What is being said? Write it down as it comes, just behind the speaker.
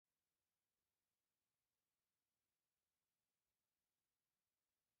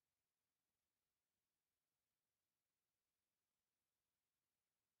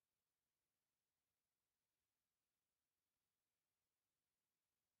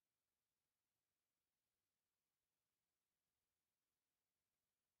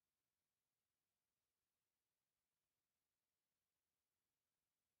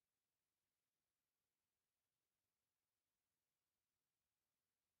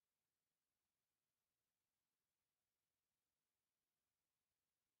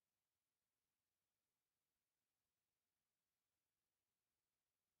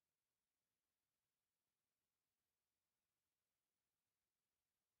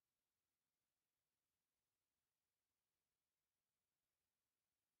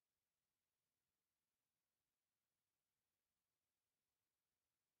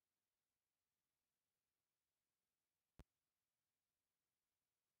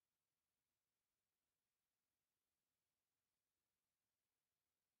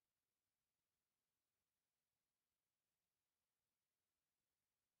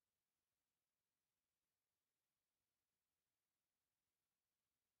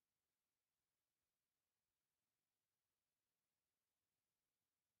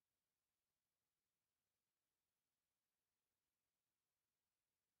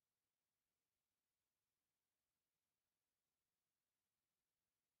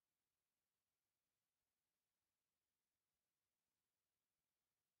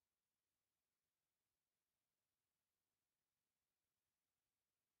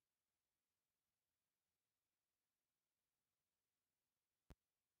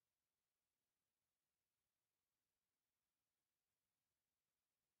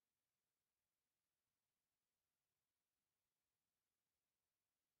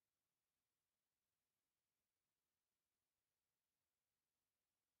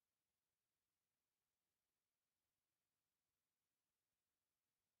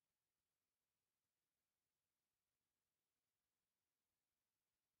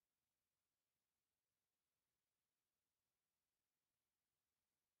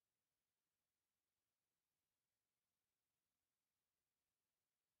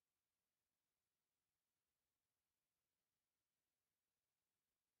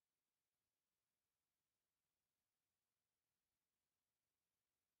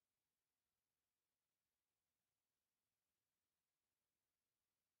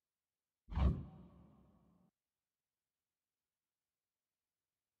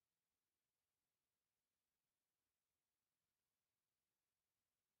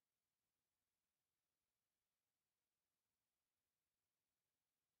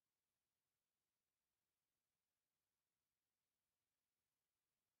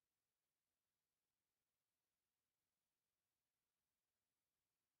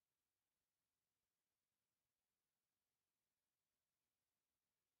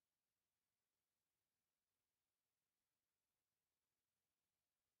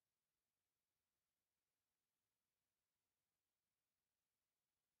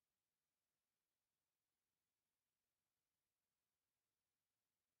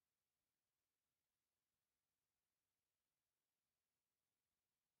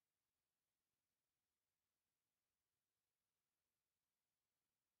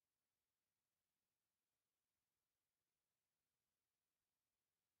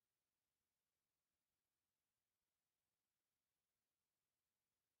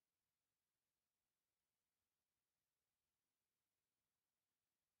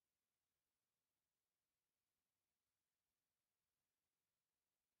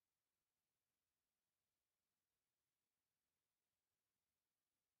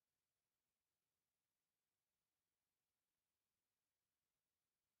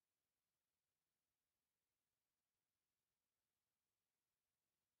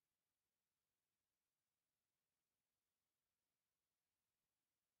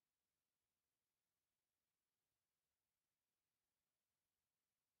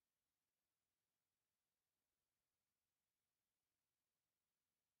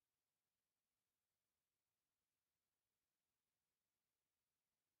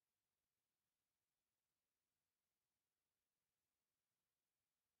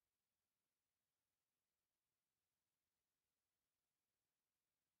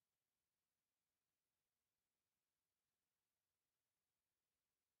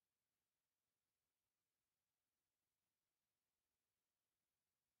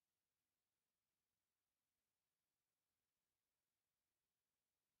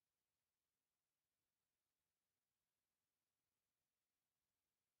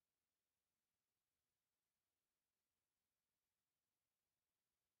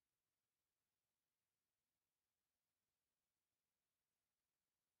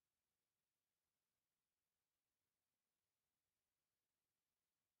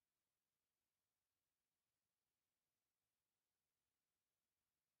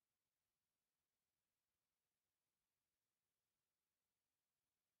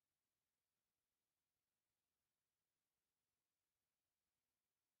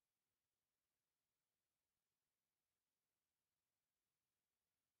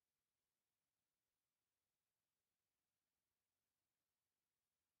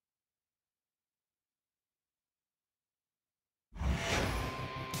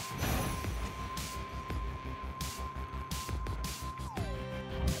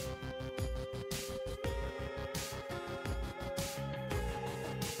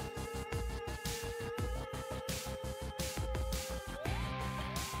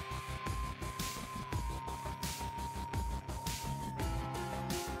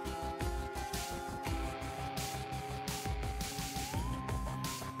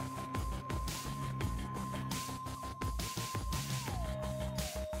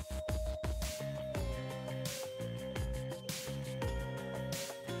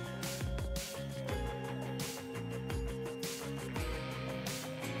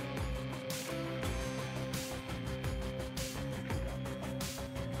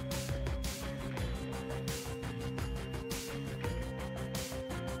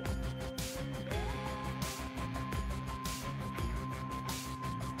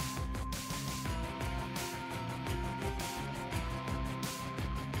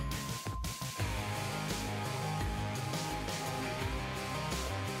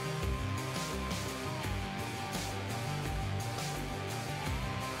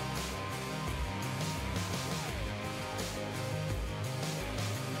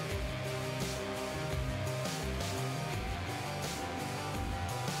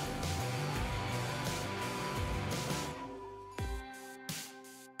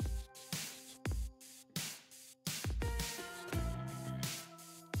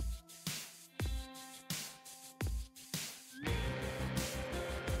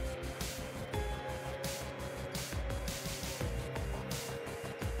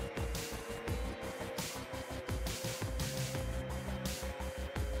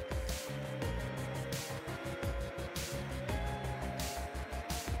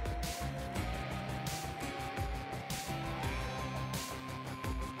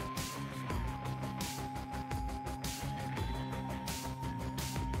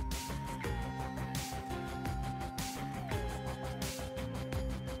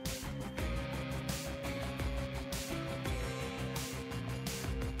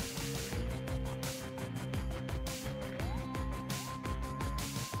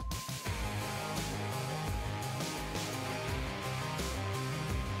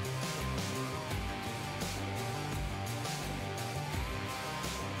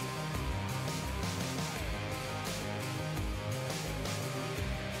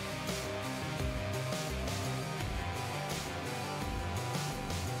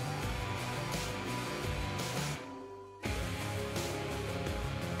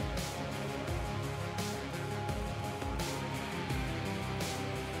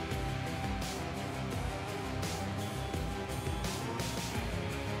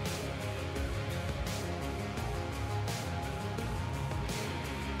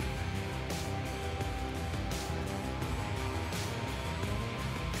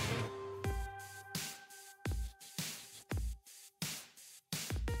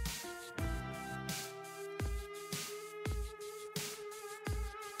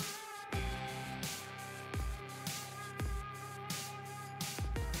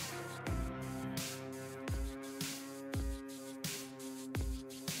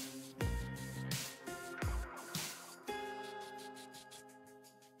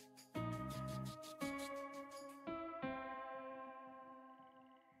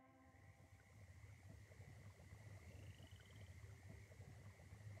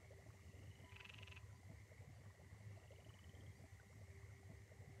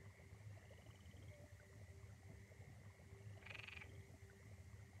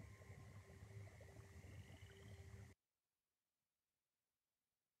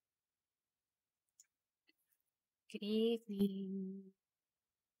Good evening.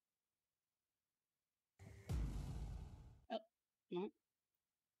 Oh, no.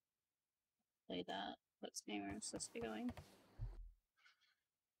 Play that. What's name where I'm supposed to be going?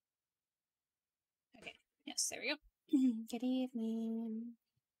 Okay. Yes, there we go. Good evening.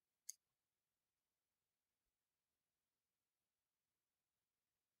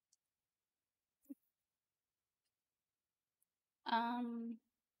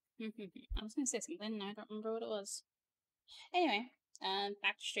 I was gonna say something, and I don't remember what it was. Anyway,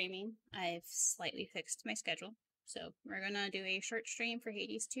 back to streaming. I've slightly fixed my schedule. So we're gonna do a short stream for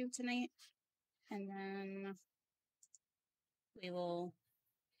Hades 2 tonight. And then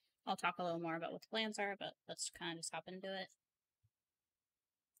I'll talk a little more about what the plans are, but let's kind of just hop into it.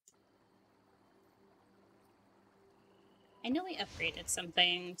 I know we upgraded some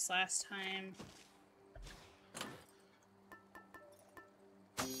things last time.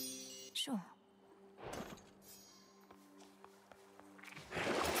 Sure.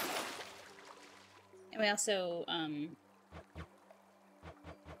 And we also,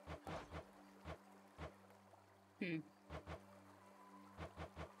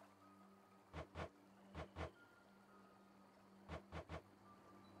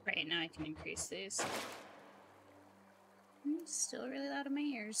 Right, now I can increase these. It's still really loud in my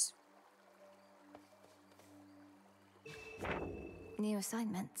ears. New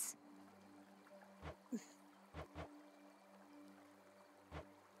assignments.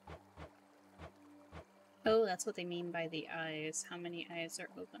 Oh, that's what they mean by the eyes. How many eyes are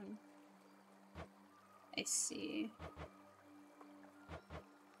open? I see.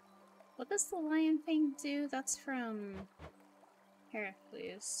 What does the lion thing do? That's from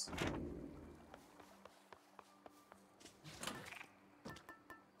Heracles.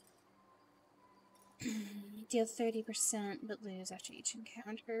 Deal 30% but lose after each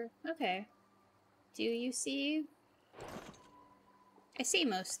encounter. Okay. Do you see? I see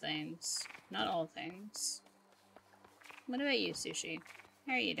most things. Not all things. What about you, Sushi?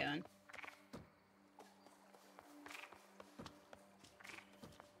 How are you doing?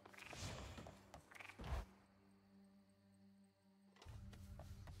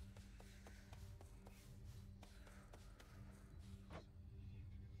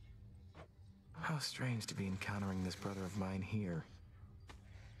 How strange to be encountering this brother of mine here.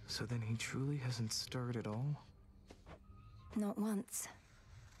 So then he truly hasn't stirred at all? Not once.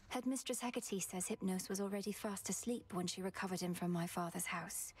 Headmistress Hecate says Hypnos was already fast asleep when she recovered him from my father's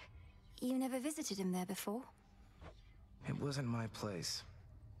house. You never visited him there before? It wasn't my place.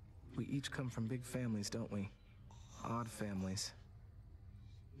 We each come from big families, don't we? Odd families.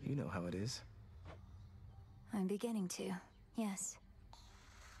 You know how it is. I'm beginning to, yes.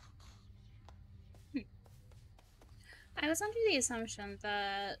 I was under the assumption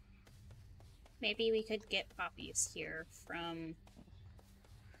that maybe we could get poppies here from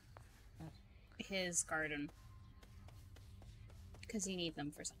his garden. Because you need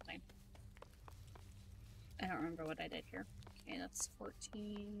them for something. I don't remember what I did here. Okay, that's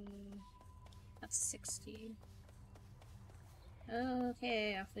 14. That's 60.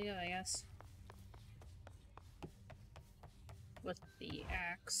 Okay, off we go, I guess. With the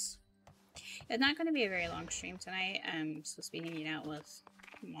axe. It's not going to be a very long stream tonight. I'm supposed to be hanging out with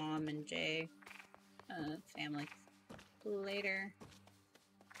Mom and Jay. Family. Later.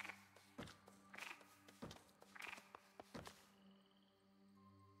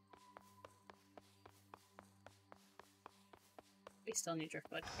 We still need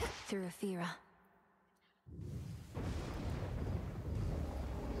driftwood. Through Aphira.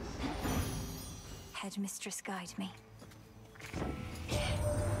 Headmistress, guide me.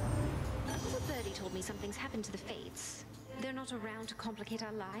 Little Birdie told me something's happened to the Fates. They're not around to complicate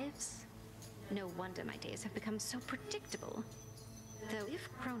our lives. No wonder my days have become so predictable. Though if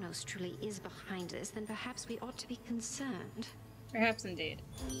Kronos truly is behind this, then perhaps we ought to be concerned. Perhaps indeed.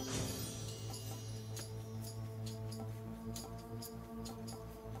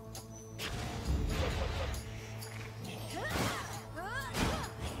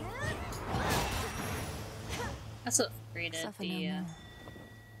 Also upgraded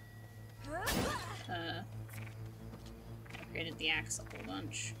upgraded the axe a whole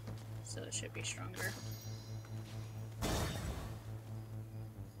bunch, so it should be stronger.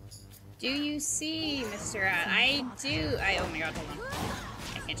 Do you see, Mr. Rat? I do. Oh my god, hold on.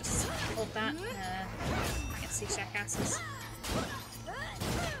 I can't just hold that. I can't see jackasses.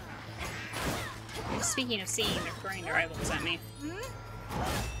 Speaking of seeing, they're throwing their eyeballs at me.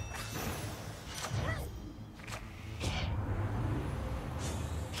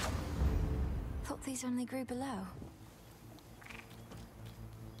 Thought these only grew below.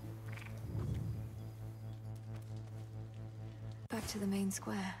 back to the main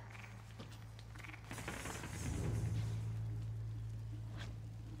square.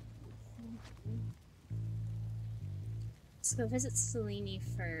 Let's go visit Selene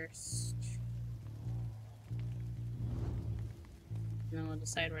first. And then we'll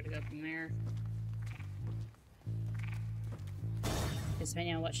decide where to go from there. Because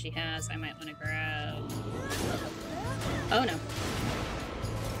depending on what she has, I might want to grab... Oh no.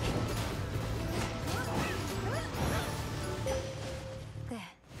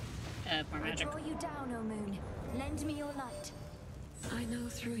 There. More magic. I draw you down, O moon. Lend me your light. I know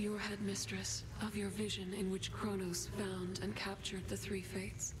through your headmistress of your vision in which Kronos found and captured the three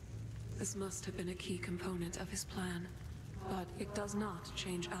fates. This must have been a key component of his plan, but it does not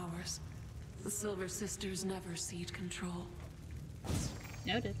change ours. The Silver Sisters never cede control.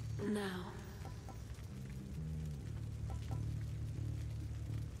 Noted. Now,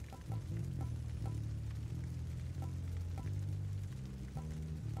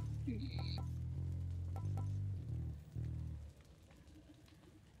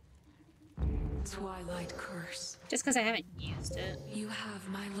 Twilight Curse. Just because I haven't used it. You have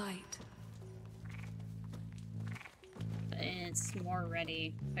my light. But it's more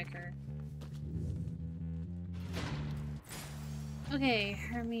ready quicker. Okay,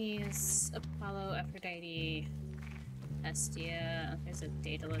 Hermes, Apollo, Aphrodite, Hestia. There's a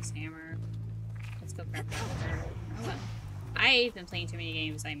Daedalus hammer. Let's go grab that. Oh, well. I've been playing too many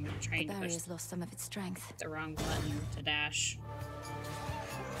games. I'm trying The to push barrier's lost some of its strength. the wrong button to dash.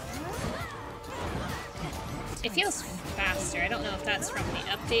 It feels faster. I don't know if that's from the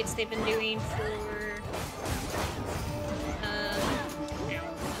updates they've been doing for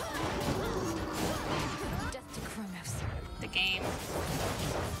Death to Kronos. the game.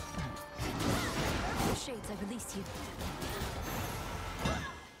 Shades, I release you.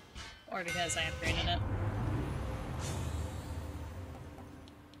 Or because I upgraded it.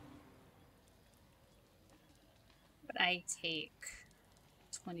 But I take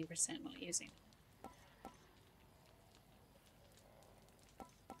 20% while using it.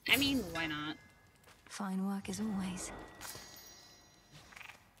 I mean, why not? Fine work as always.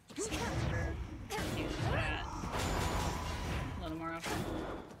 Just remember to do that a little more often.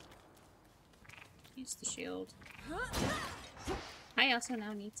 Use the shield. I also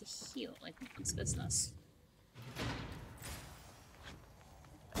now need to heal like one's business.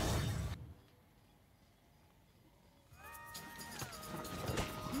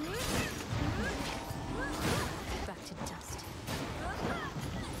 Back to dust.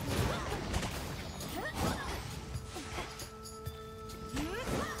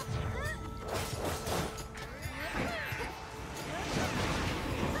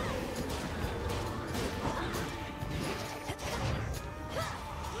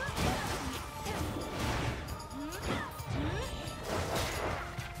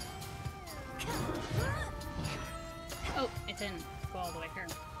 Oh, it didn't go all the way here.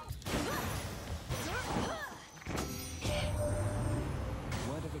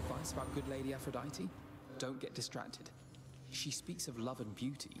 Word of advice about good Lady Aphrodite? Don't get distracted. She speaks of love and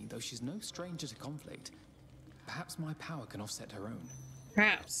beauty, though she's no stranger to conflict. Perhaps my power can offset her own.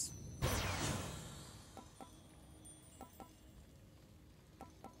 Perhaps.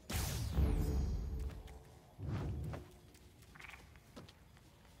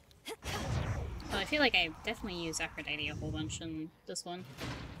 Well, I feel like I definitely use Aphrodite a whole bunch in this one.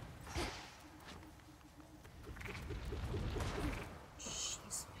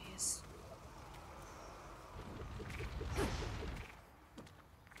 Jeez Louise.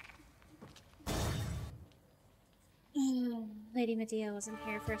 Lady Medea wasn't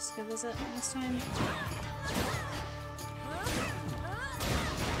here for us to go visit this time.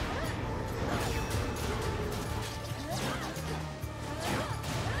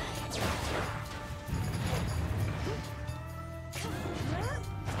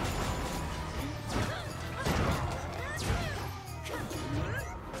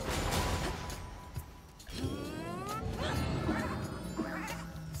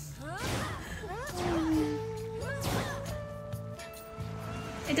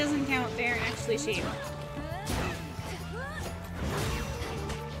 It doesn't count, they're actually sheep.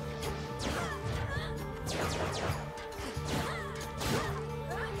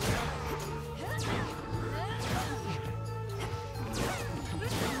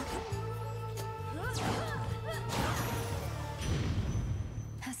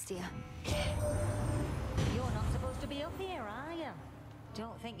 Hestia. You're not supposed to be up here, are you?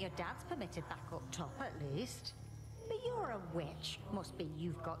 Don't think your dad's permitted back up top, at least. But you're a witch. Must be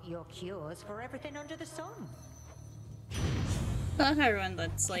you've got your cures for everything under the sun. I love how everyone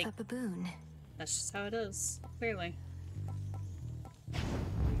that's like, A baboon. that's just how it is, clearly.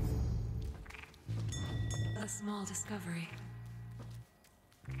 A small discovery.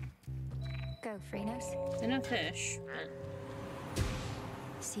 Go, Phrynos. It's no fish.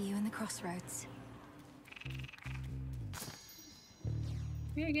 See you in the crossroads.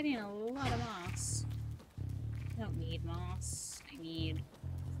 We are getting a lot of moss. I don't need moss.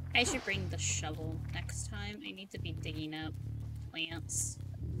 I should bring the shovel next time. I need to be digging up plants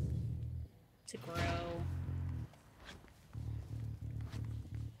to grow.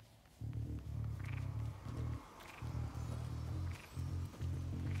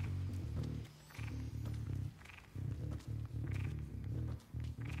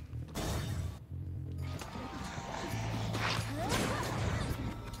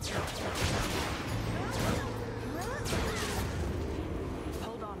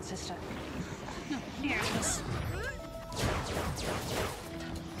 Hold on, sister. No, here it is.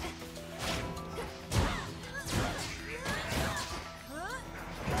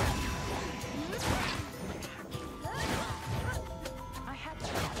 I had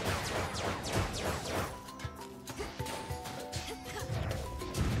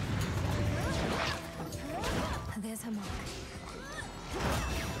There's her mark.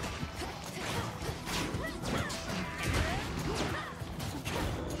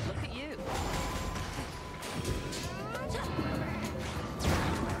 Look at you.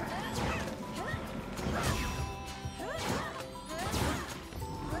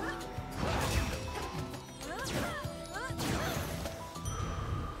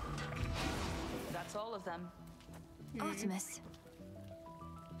 That's all of them. Artemis.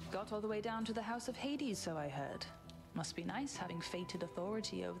 Got all the way down to the House of Hades, so I heard. Must be nice having fated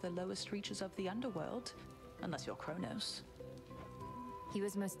authority over the lowest reaches of the underworld. Unless you're Kronos. He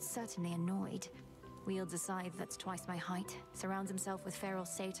was most certainly annoyed. Wields a scythe that's twice my height, surrounds himself with feral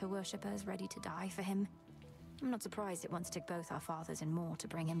satyr worshippers ready to die for him. I'm not surprised it once took both our fathers and more to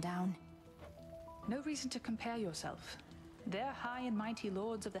bring him down. No reason to compare yourself. They're high and mighty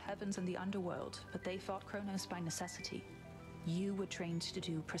lords of the heavens and the underworld, but they fought Kronos by necessity. You were trained to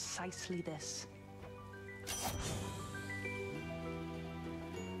do precisely this.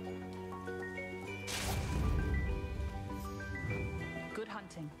 Good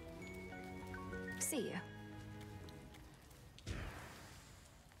hunting. See you.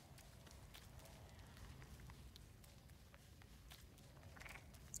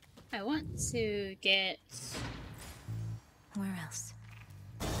 I want to get Where else?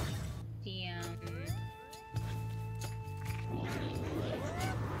 the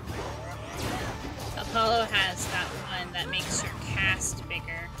Apollo has that one that makes your cast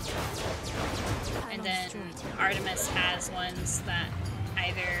bigger. And then Artemis has ones that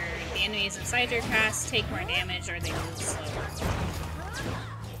either the enemies inside your cast take more damage or they move slower.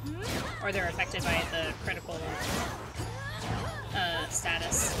 Or they're affected by the critical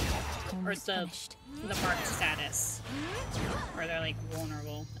status. Or the marked status. Or they're like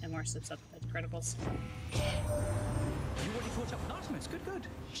vulnerable and more susceptible to criticals. You already caught up with Artemis. Good, good.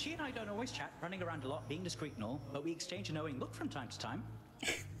 She and I don't always chat, running around a lot, being discreet and all, but we exchange a knowing look from time to time.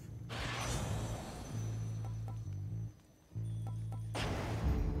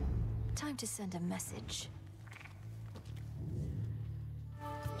 Time to send a message.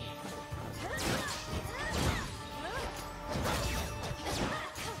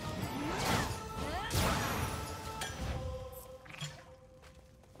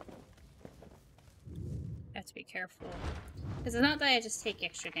 Have to be careful. Because it's not that I just take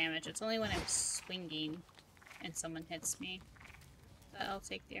extra damage, it's only when I'm swinging and someone hits me that I'll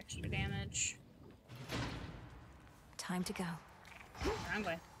take the extra damage. Time to go. Wrong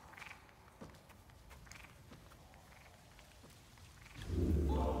way.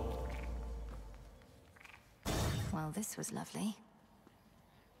 Well, this was lovely.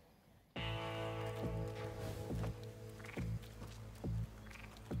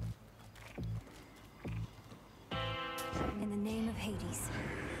 In the name of Hades.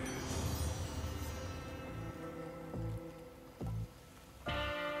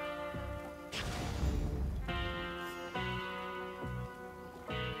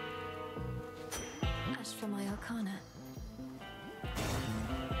 Ash for my arcana.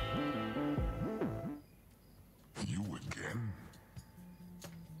 You again?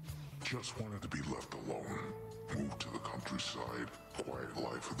 Just wanted to be left alone. Moved to the countryside, quiet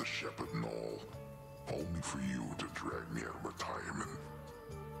life of the shepherd and all. Only for you to drag me out of retirement.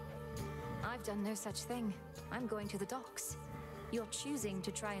 I've done no such thing. I'm going to the docks. You're choosing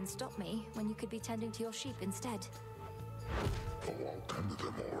to try and stop me when you could be tending to your sheep instead. Oh, I'll tend to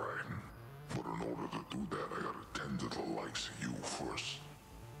them all right. But in order to do that, I gotta tend to the likes of you first.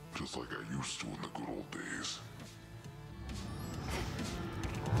 Just like I used to in the good old days.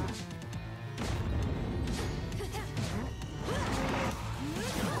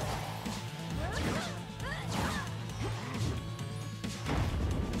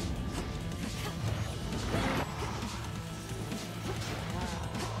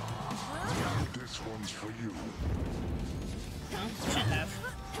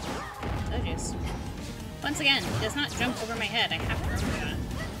 again, he does not jump over my head. I have to remember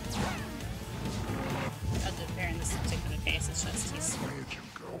that. I'll do fair in this particular case, it's just he's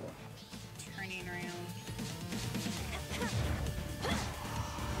turning around.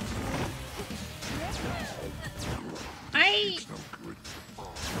 I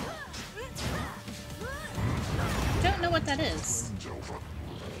don't know what that is.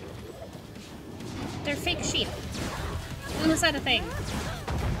 They're fake sheep. When was that a thing?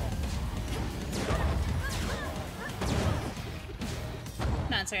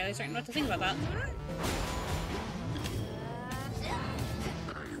 Not entirely certain what to think about that.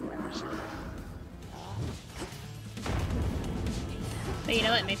 But you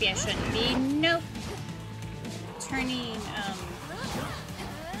know what? Maybe I shouldn't be. Nope. Turning,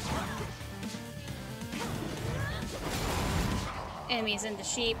 enemies into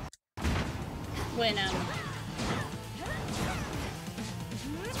sheep when,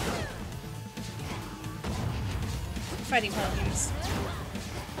 fighting pelicans.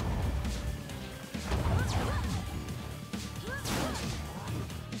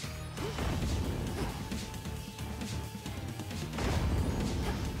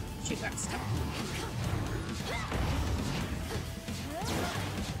 Shoot that stuff.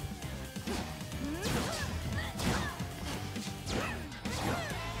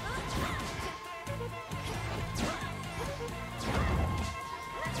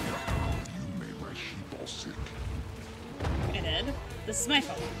 This is my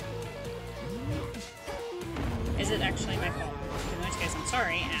fault. Is it actually my fault? In which case, I'm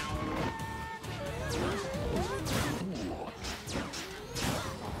sorry. Ow.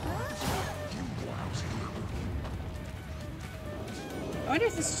 I wonder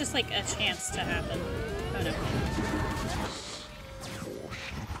if this is just like a chance to happen. Oh no.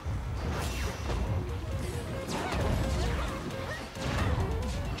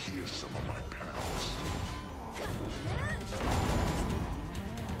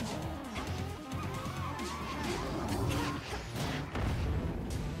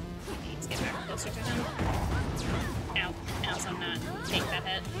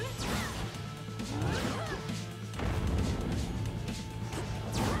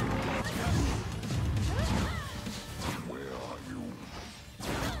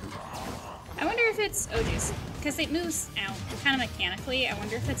 It's oh geez, because it moves out kind of mechanically. I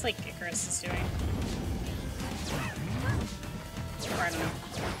wonder if it's like Icarus is doing. Or I don't know.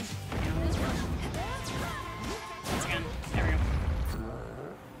 Once again, there we go.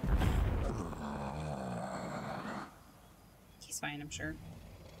 He's fine, I'm sure.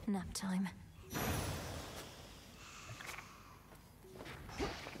 Nap time.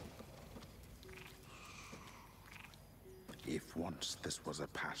 If once this was a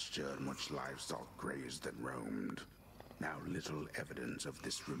pasture in which livestock grazed and roamed, now little evidence of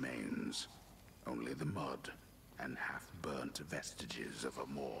this remains. Only the mud and half-burnt vestiges of a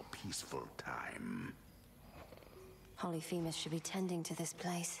more peaceful time. Polyphemus should be tending to this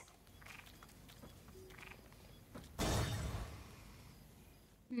place.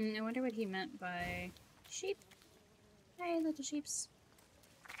 I wonder what he meant by sheep. Hey, little sheeps.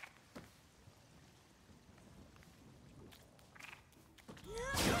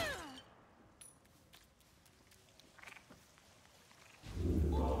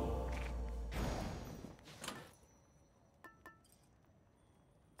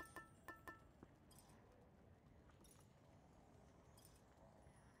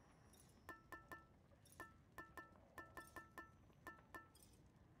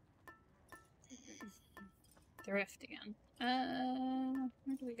 The rift again.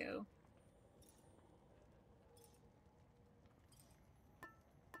 Where do we go?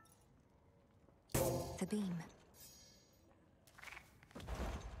 The beam.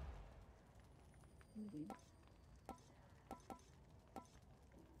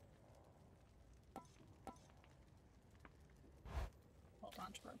 Hold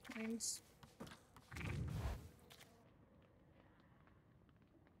on to our coins.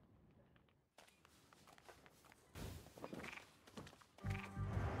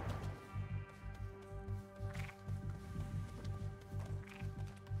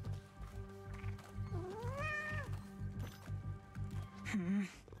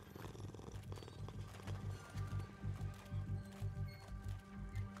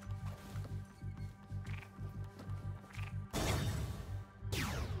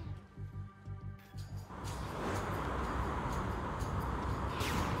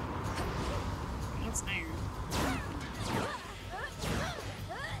 It's iron.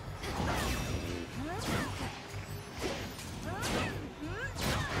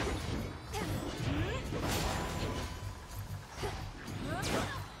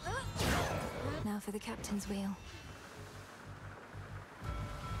 Fortune's wheel.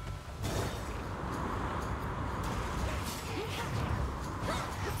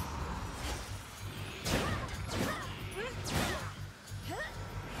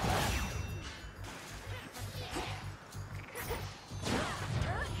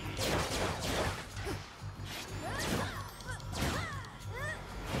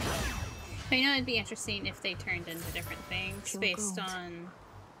 But you know, it'd be interesting if they turned into different things based on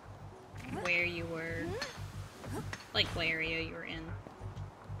where you were, like what area you were in.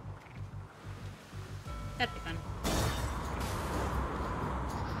 That'd be fun.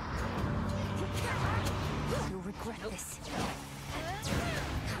 You'll regret this.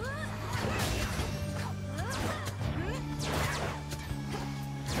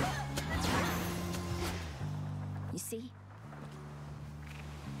 You see?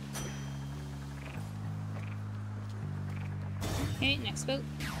 Okay, next boat.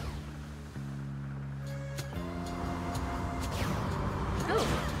 Oh!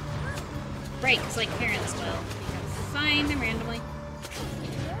 Right, because like parents will. You can find them randomly.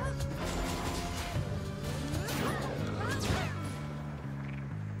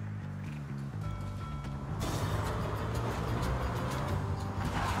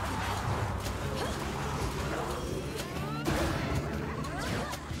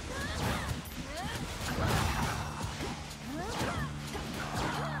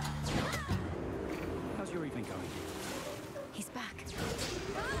 How's your evening going? He's back.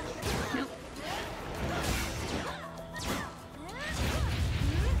 Nope.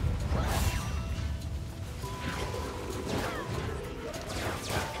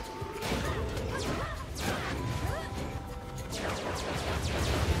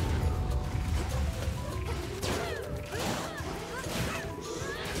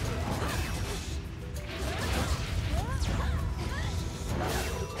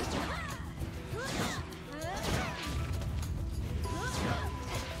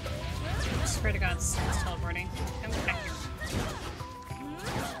 Swear to God, it's teleporting. Come back here.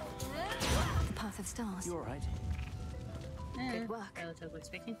 The path of stars. You alright? Good work. Relatively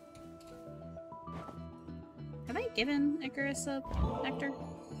speaking. Have I given Icarus a nectar?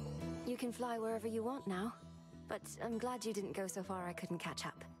 You can fly wherever you want now. But I'm glad you didn't go so far I couldn't catch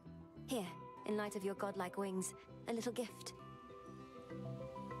up. Here, in light of your godlike wings, a little gift.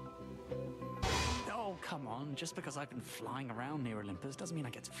 Oh, come on. Just because I've been flying around near Olympus doesn't mean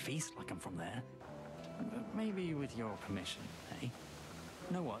I get to feast like I'm from there. But maybe with your permission, eh? You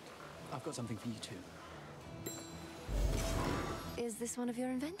know what? I've got something for you too. Is this one of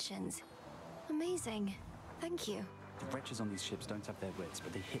your inventions? Amazing. Thank you. The wretches on these ships don't have their wits,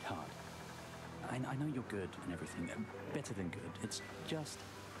 but they hit hard. I know you're good and everything. Better than good. It's just,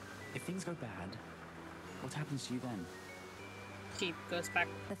 if things go bad, what happens to you then? She goes back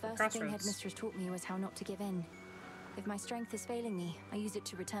The first Crossroads. thing Headmistress taught me was how not to give in. If my strength is failing me, I use it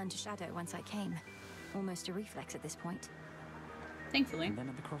to return to Shadow whence I came. Almost a reflex at this point. Thankfully. And then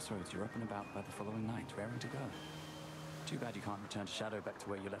at the crossroads, you're up and about by the following night, raring to go. Too bad you can't return to Shadow back to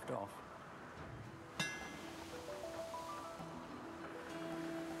where you left off.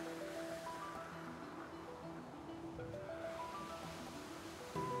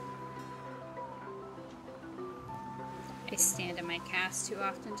 I stand in my cast too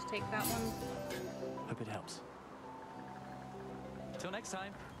often to take that one. Hope it helps. Till next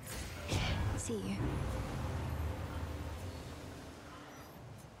time. See you.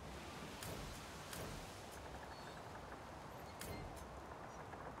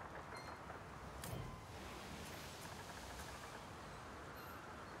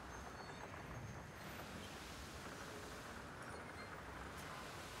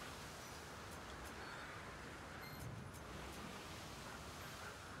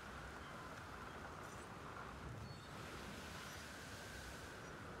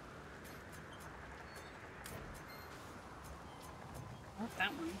 Not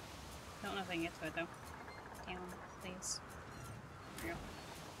that one. Don't know if I can get to it though. Down, please. There we go.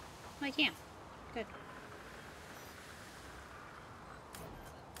 Oh, I can. Good.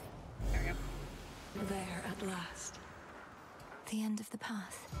 There we go. There at last. The end of the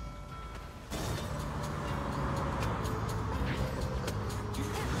path.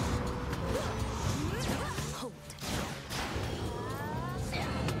 Hold.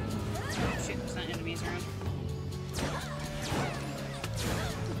 Shoot, there's not enemies around.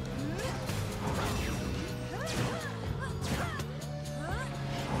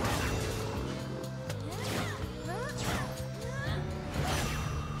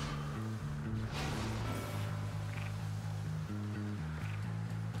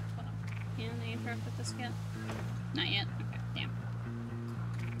 Can they interact with this yet? Not yet? Okay, damn.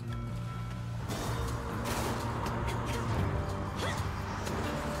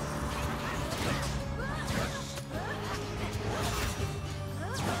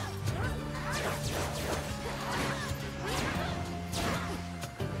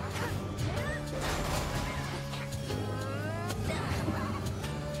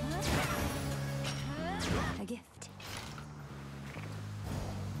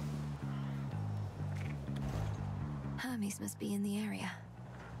 Armies must be in the area.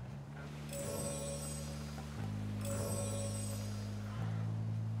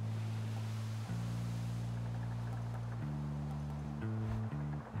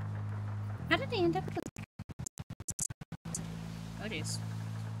 How did they end up with... Oh jeez.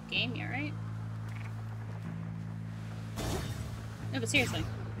 Game, you alright? No, but seriously.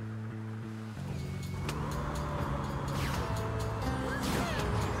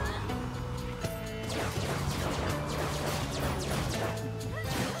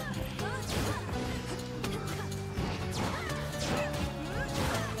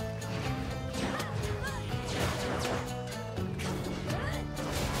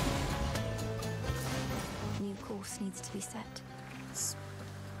 New course needs to be set.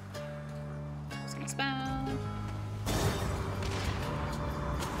 Spell. Out.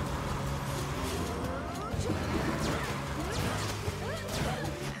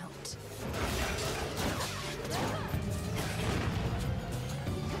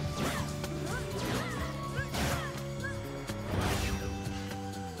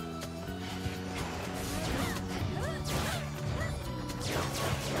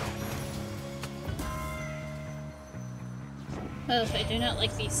 Oh, I do not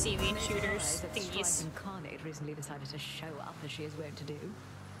like these seaweed shooters thingies. Strife Incarnate recently decided to show up as she is wont to do.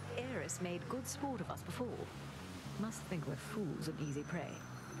 Eris made good sport of us before. Must think we're fools and easy prey.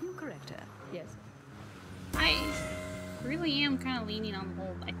 You correct her, yes? I really am kind of leaning on the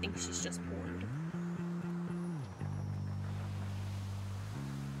whole, I think she's just bored.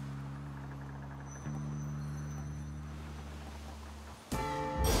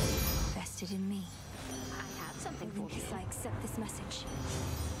 Vested in me. I have something for you. Olympus, I accept this message.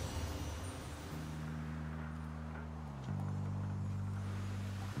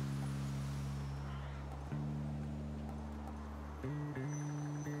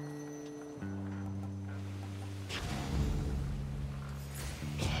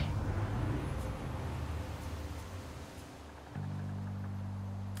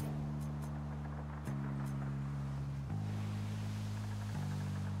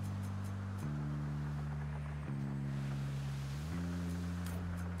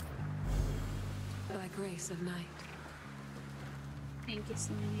 By grace of night. Thank you,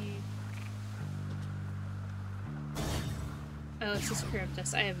 Slimmy. Oh, it's just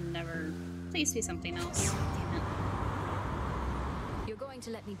Charybdis. I have never... Please be something else. Damn it. You're going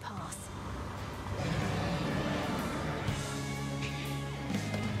to let me pass.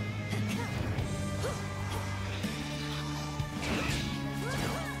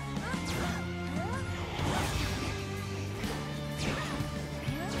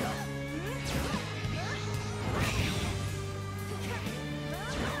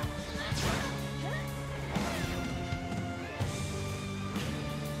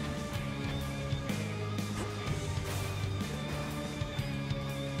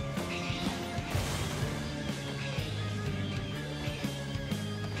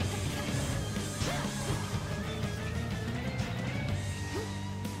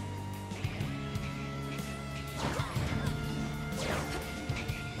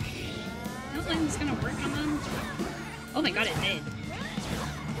 It's gonna work on them. Oh my god, it did.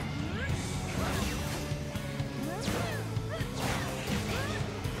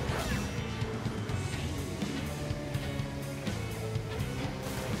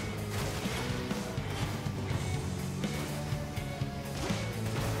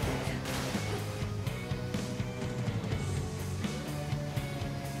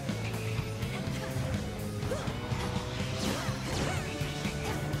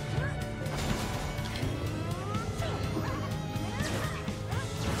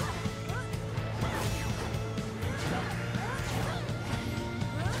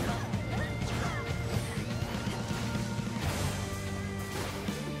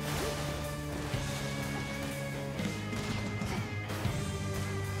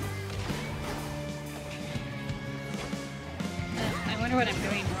 What I'm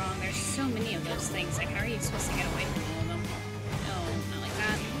doing wrong. There's so many of those things. Like, how are you supposed to get away from all of them? No, not like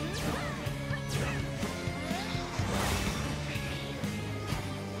that.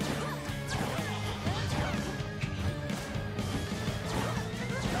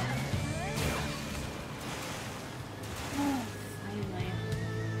 Oh, finally.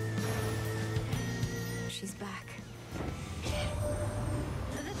 She's back.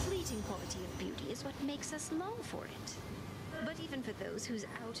 The fleeting quality of beauty is what makes us long for it. But even for those whose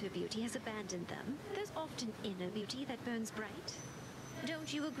outer beauty has abandoned them, there's often inner beauty that burns bright.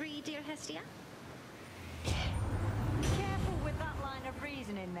 Don't you agree, dear Hestia? Careful with that line of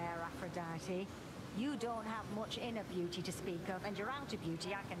reasoning there, Aphrodite. You don't have much inner beauty to speak of, and your outer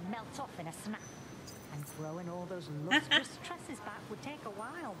beauty I can melt off in a snap. And growing all those lustrous tresses back would take a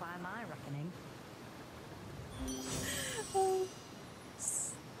while by my reckoning. Oh.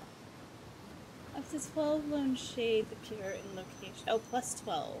 Up to 12 lone shades appear in location. Oh, plus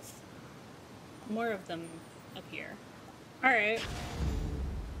 12. More of them appear. Alright.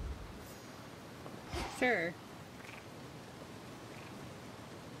 Sure.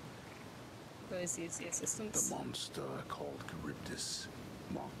 Always use the assistance. The monster called Charybdis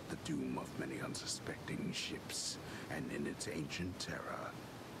marked the doom of many unsuspecting ships, and in its ancient terror,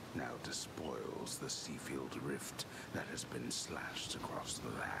 now despoils the Seafield Rift that has been slashed across the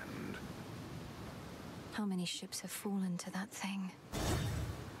land. How many ships have fallen to that thing?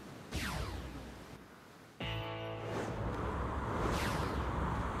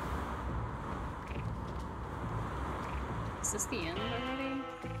 Is this the end already?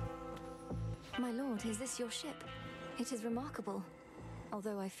 My lord, is this your ship? It is remarkable.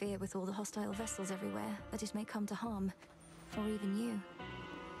 Although I fear with all the hostile vessels everywhere that it may come to harm. Or even you.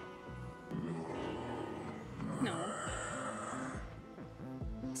 No.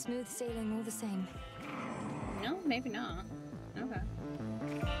 Smooth sailing all the same. No, maybe not. Okay.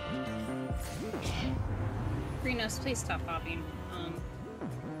 Rhinos, please stop hopping.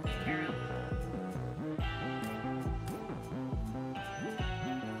 Aaron.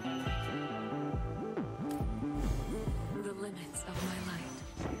 The limits of my light.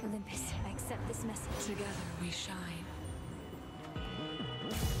 Olympus, I accept this message. Together we shine.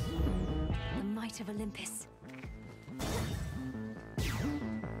 The might of Olympus.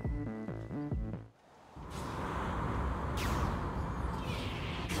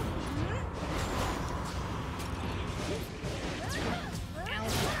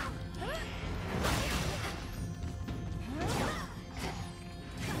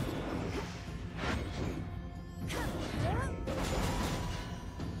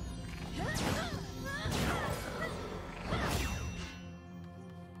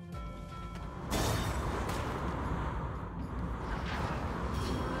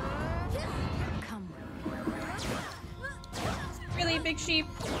 Big sheep.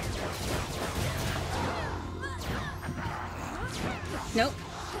 Nope.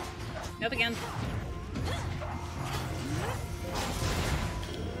 Nope again.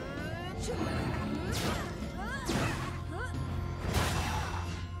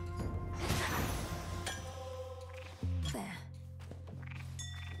 There.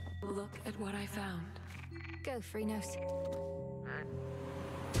 Look at what I found. Go, Freenos.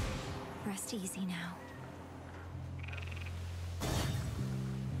 Rest easy now.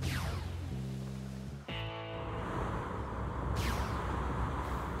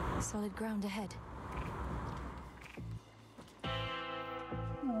 Solid ground ahead. I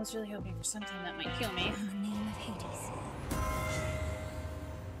was really hoping for something that might kill me. In the name of Hades.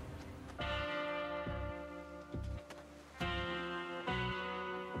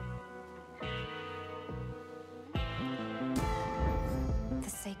 The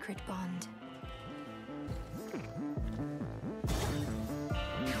sacred bond.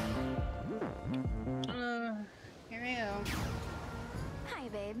 Here we go. Hi,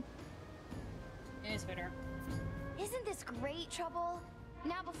 babe. It is better. Isn't this great, Trouble?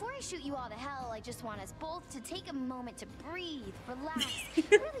 Now, before I shoot you all to hell, I just want us both to take a moment to breathe, relax,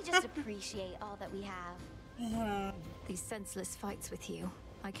 really just appreciate all that we have. These senseless fights with you,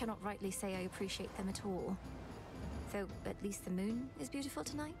 I cannot rightly say I appreciate them at all. Though, at least the moon is beautiful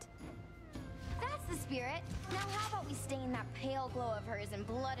tonight. That's the spirit. Now how about we stain that pale glow of hers in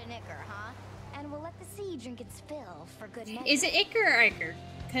blood and ichor, huh? And we'll let the sea drink its fill for good measure. Is it Iker or Iker?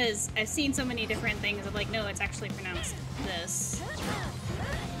 Because I've seen so many different things of like, no, it's actually pronounced this.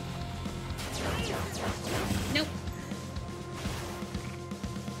 Nope.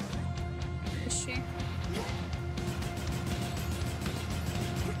 Is she? Come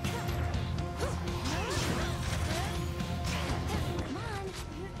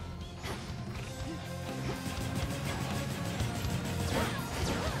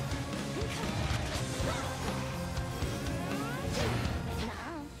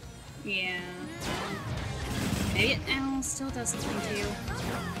on. Yeah. Maybe it still does something to you.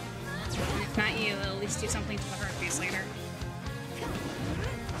 And if not you, it'll at least do something to the Harpies later.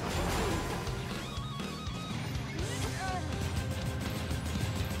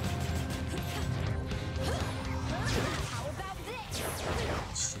 How about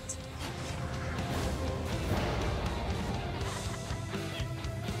this? Shit.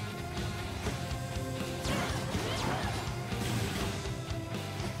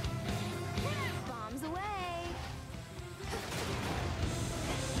 Bombs away.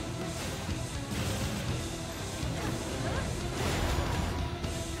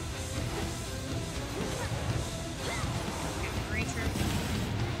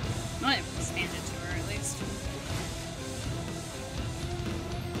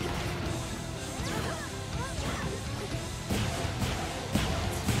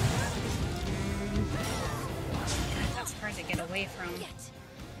 away from?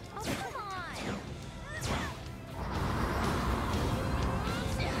 Oh, come on!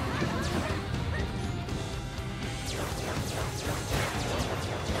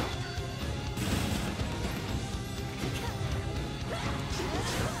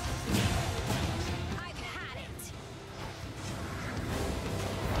 I've had it.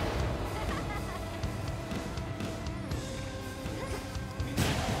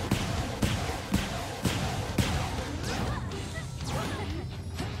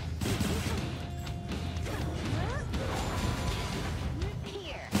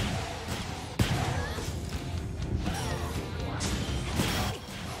 Here.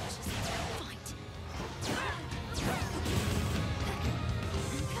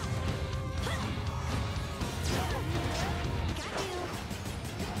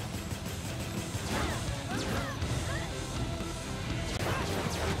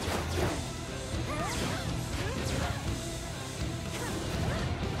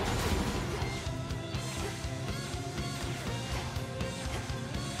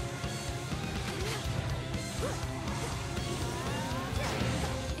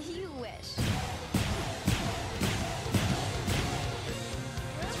 You wish.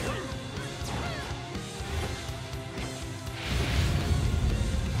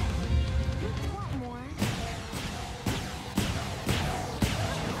 Want more?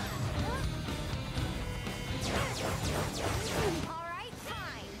 All right,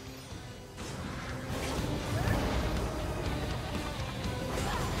 fine.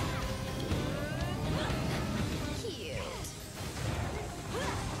 Cute.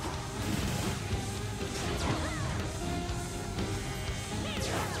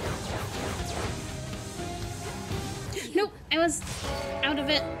 Nope, I was out of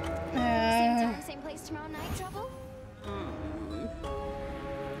it. Same time, same place tomorrow night, Trouble?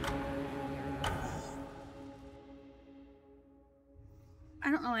 I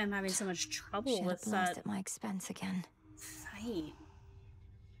don't know why I'm having so much trouble She'll with blast that at my expense again. fight.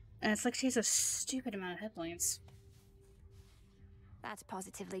 And it's like she has a stupid amount of hit points. That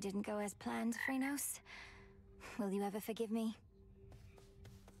positively didn't go as planned, Phrenos. Will you ever forgive me?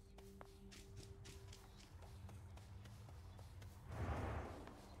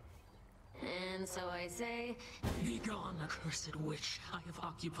 And so I say, begone, accursed witch. I have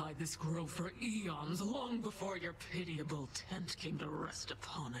occupied this grove for eons, long before your pitiable tent came to rest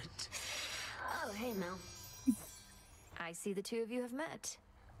upon it. Oh, hey, Mel. I see the two of you have met.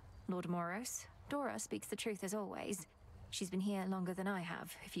 Lord Moros, Dora speaks the truth as always. She's been here longer than I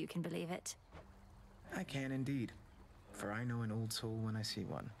have, if you can believe it. I can indeed, for I know an old soul when I see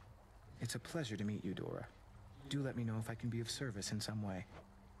one. It's a pleasure to meet you, Dora. Do let me know if I can be of service in some way.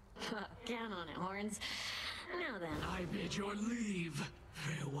 Count on it, Horns. Now then, I bid your leave.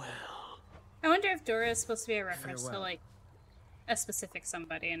 Farewell. I wonder if Dora is supposed to be a reference to Farewell. like a specific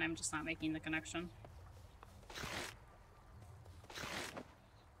somebody and I'm just not making the connection.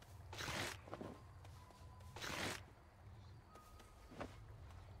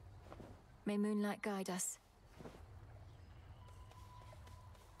 May moonlight guide us.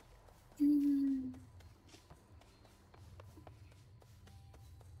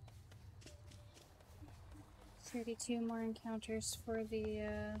 32 more encounters for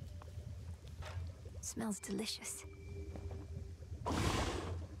the, Smells delicious.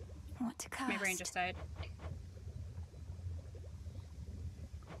 What to cast? My brain just died.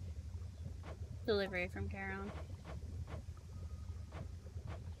 Delivery from Charon.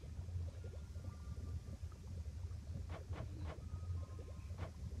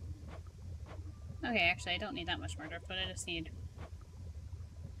 Okay, actually, I don't need that much more driftwood. I just need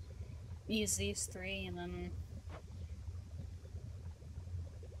use these three and then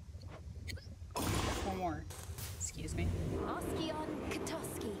 4 more. Excuse me. Oskion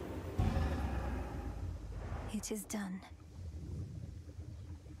Katoski. It is done.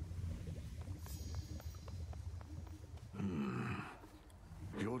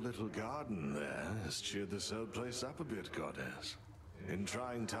 Your little garden there has cheered this old place up a bit, Goddess. In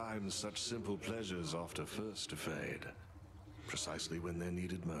trying times, such simple pleasures oft are first to fade, precisely when they're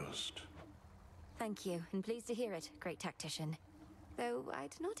needed most. Thank you, and pleased to hear it, great tactician. Though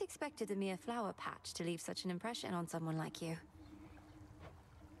I'd not expected a mere flower patch to leave such an impression on someone like you.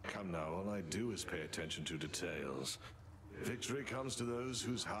 Come now, all I do is pay attention to details. Victory comes to those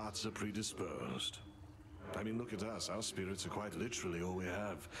whose hearts are predisposed. I mean, look at us. Our spirits are quite literally all we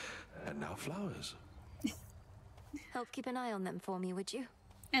have. And now flowers. Help keep an eye on them for me, would you?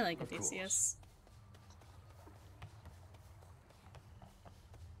 I like Of Odysseus.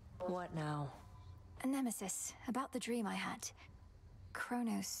 What now? A nemesis, about the dream I had.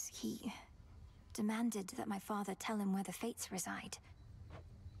 Kronos, he demanded that my father tell him where the Fates reside.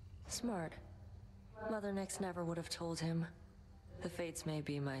 Smart. Mother Nyx never would have told him. The Fates may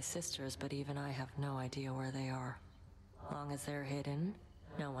be my sisters, but even I have no idea where they are. Long as they're hidden,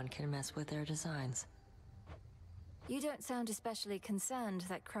 no one can mess with their designs. You don't sound especially concerned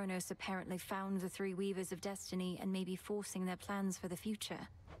that Kronos apparently found the three Weavers of Destiny and may be forcing their plans for the future.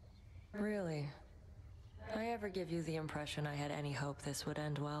 Really? I ever give you the impression I had any hope this would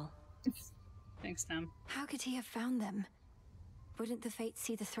end well? Thanks, Tom. How could he have found them? Wouldn't the Fates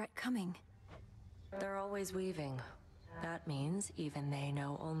see the threat coming? They're always weaving. That means even they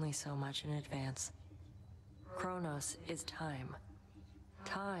know only so much in advance. Kronos is time.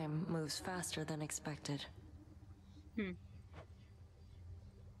 Time moves faster than expected.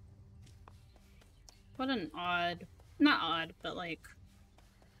 What an odd... Not odd, but like...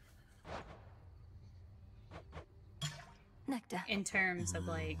 Nectar. In terms of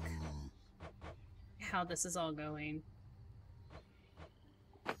like... how this is all going.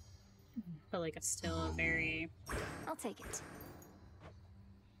 But like it's still a very... I'll take it.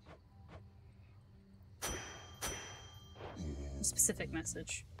 specific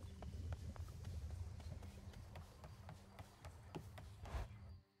message.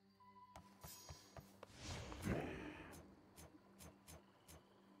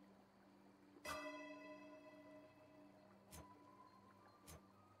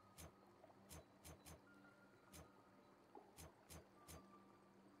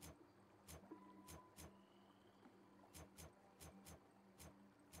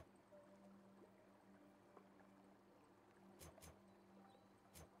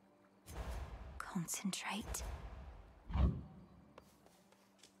 Concentrate. I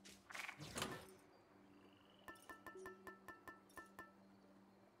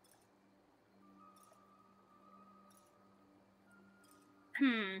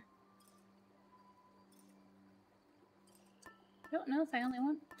don't know if I only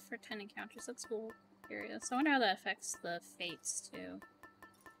want for 10 encounters. That's a little curious. I wonder how that affects the fates too.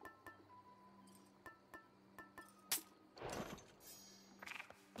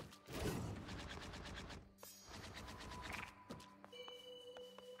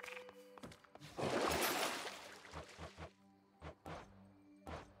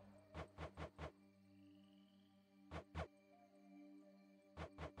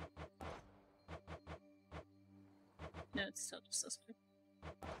 No, it's still just this way.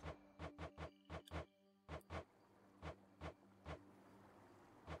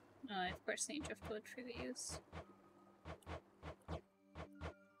 Oh, I of course need driftwood for these.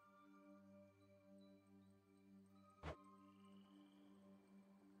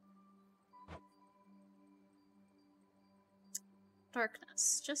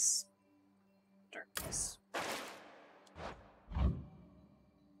 Darkness, just darkness.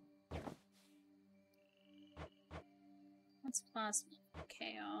 That's Plasma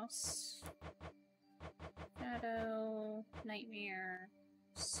Chaos. Shadow, Nightmare,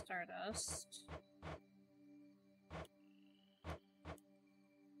 Stardust.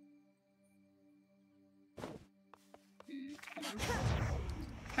 Hold on.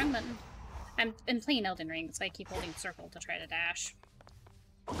 Wrong button. I'm playing Elden Ring, so I keep holding circle to try to dash.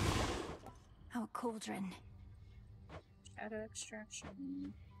 Oh, cauldron. Shadow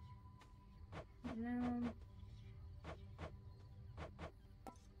extraction. No.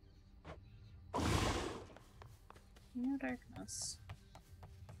 No darkness.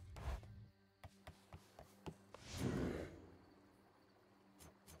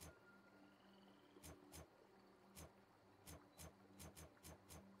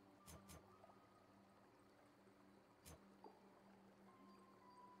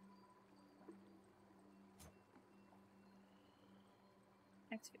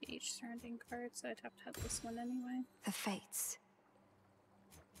 Activate each surrounding card, so I'd have to have this one anyway. The Fates.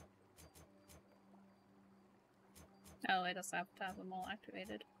 Oh, I just have to have them all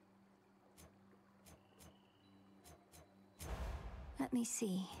activated. Let me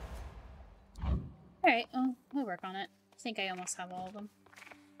see. Alright, well, we'll work on it. I think I almost have all of them.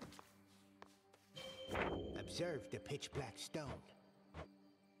 Observe the pitch black stone.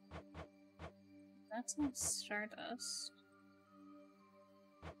 That's on Stardust.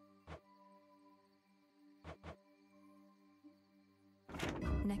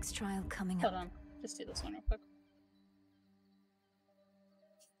 Next trial coming Hold up. on, just do this one real quick.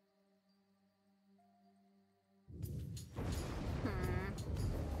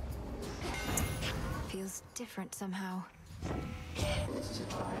 Feels different somehow.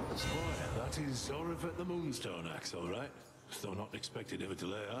 That is Zorifet the Moonstone axe, all right. Though not expected ever to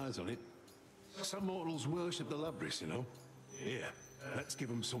lay eyes on it. Some mortals worship the Labrys, you know. Here, let's give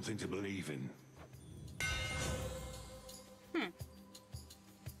them something to believe in.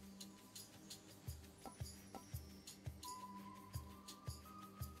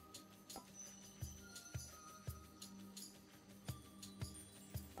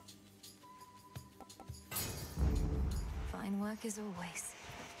 work as always.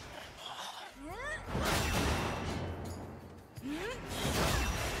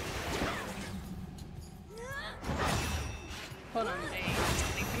 Hold on,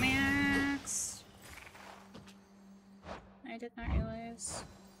 take the max. I did not realize.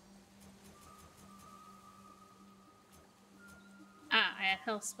 Ah, I have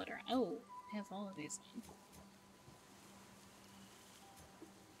health splitter. Oh, I have all of these on.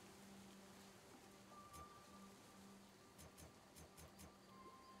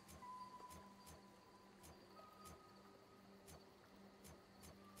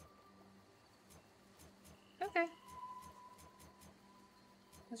 Okay.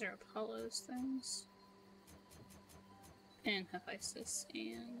 Those are Apollo's things. And Hephaestus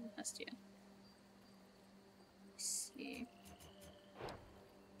and Hestia. Let's see.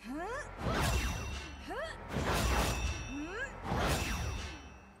 Well,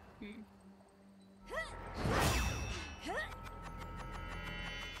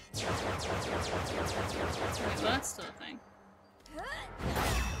 that's still a thing.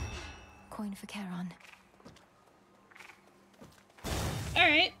 Coin for Charon.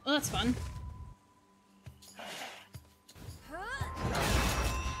 Alright, well that's fun.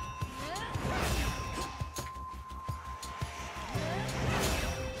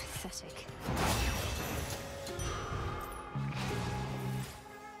 Pathetic.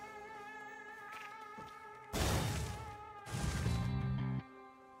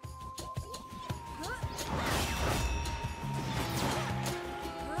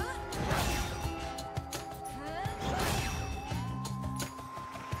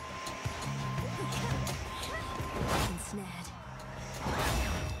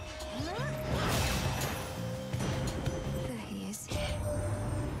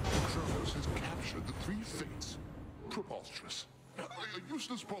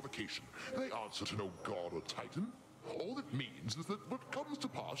 Provocation. They answer to no god or titan. All it means is that what comes to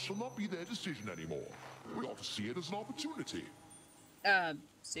pass shall not be their decision anymore. We ought to see it as an opportunity.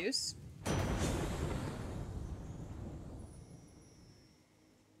 Zeus?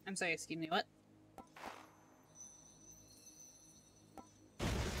 I'm sorry, excuse me, what?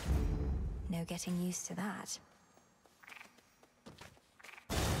 No getting used to that.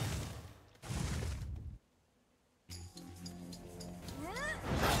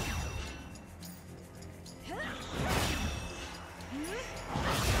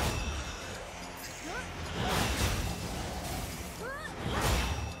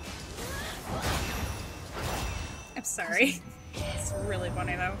 I'm sorry. It's really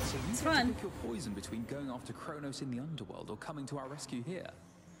funny though. So you it's get fun. to pick your poison between going after Kronos in the underworld or coming to our rescue here.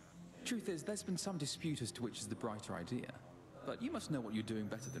 Truth is, there's been some dispute as to which is the brighter idea. But you must know what you're doing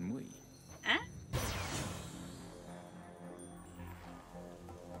better than we. Huh?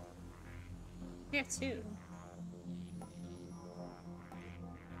 Here too.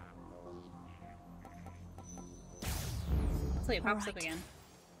 Hopefully it pops up again.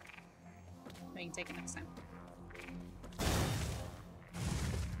 We can take it next time.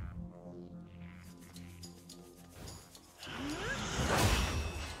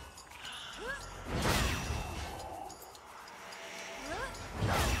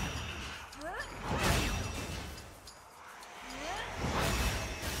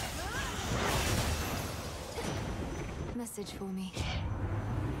 Message for me.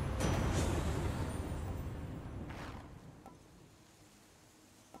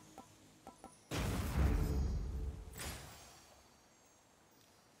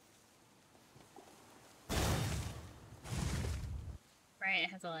 Right, it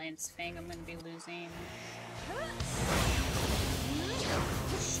has Alliance Fang. I'm gonna be losing.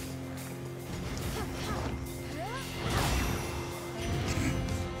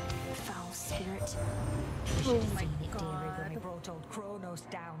 Foul spirit. Oh my god. When we brought old Kronos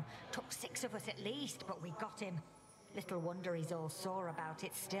down. Took 6 of us at least, but we got him. Little wonder he's all sore about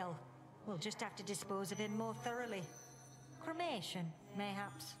it still. We'll just have to dispose of him more thoroughly. Cremation,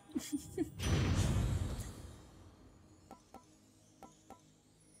 mayhaps.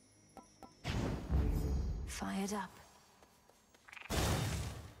 Fired up.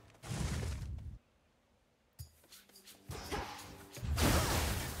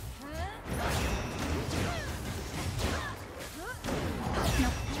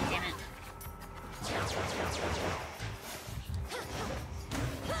 Nope, damn it.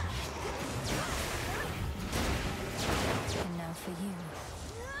 And now for you.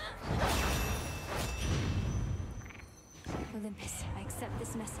 Olympus, I accept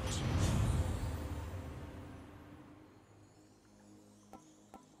this message.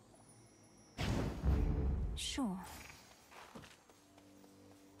 Sure.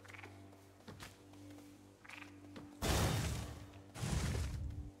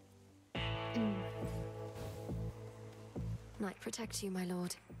 Night protect you, my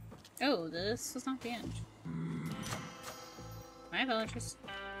lord. Oh, this was not the end. My apologies.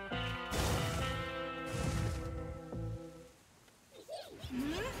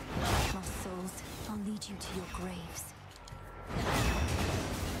 Lost souls, I'll lead you to your graves.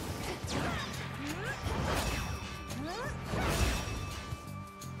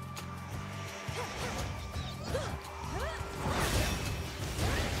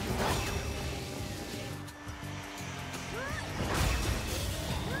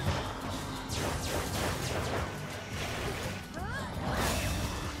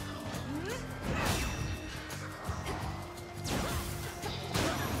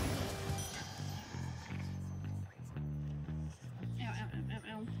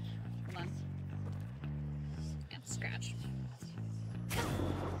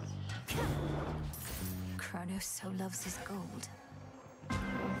 Kronos so loves his gold.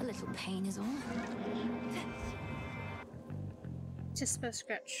 A little pain is all. Just a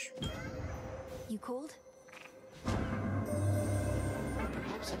scratch. You called?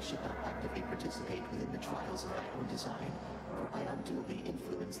 Perhaps I should not actively participate within the trials of my own design, for I unduly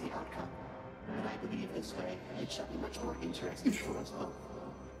influence the outcome. And I believe this way it shall be much more interesting for us both.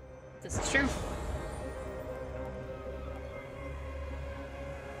 This is true.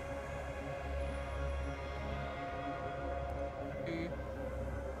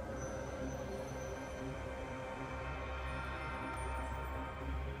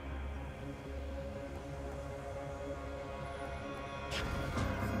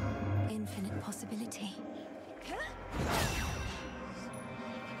 Infinite possibility.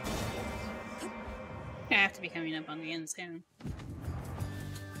 I have to be coming up on the end soon.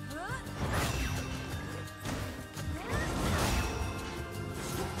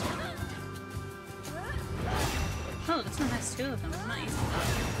 Oh, this one has two of them. Nice.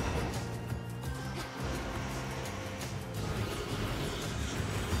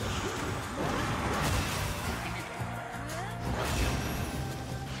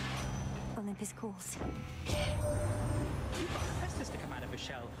 Olympus calls. You've got Hephaestus to come out of a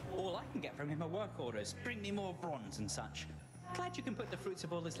shell. All I can get from him are work orders. Bring me more bronze and such. Glad you can put the fruits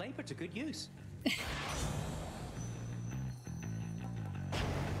of all this labor to good use.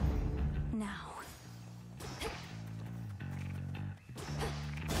 Now.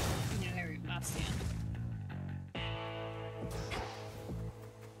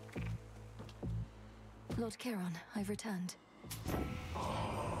 Lord Charon, I've returned.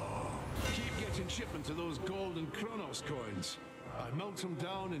 Keep getting shipments of those gold and Kronos coins. I melt them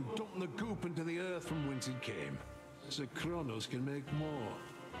down and dump the goop into the earth from whence it came, so Kronos can make more.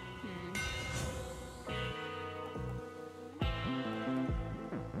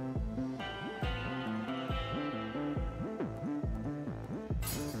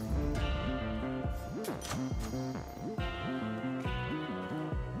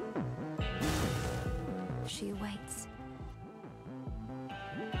 She awaits.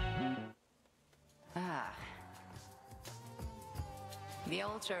 Ah. The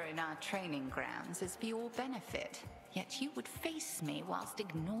altar in our training grounds is for your benefit, yet you would face me whilst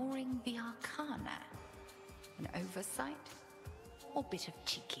ignoring the arcana. An oversight? Or bit of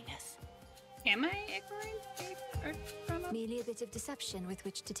cheekiness? Am I ignoring the Merely a bit of deception with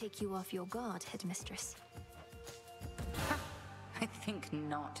which to take you off your guard, headmistress. I think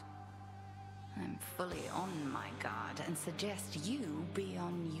not. I'm fully on my guard and suggest you be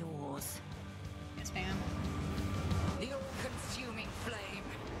on yours. Yes, ma'am. The all-consuming flame.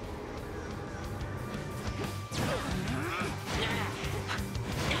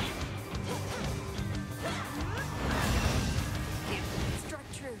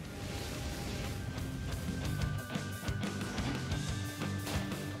 Strike true.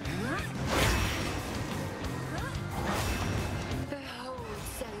 Behold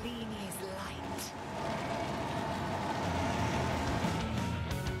Seleni's light.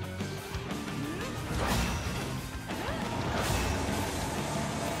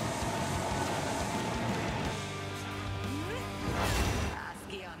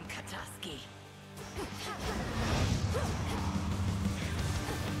 Asgion Kataski.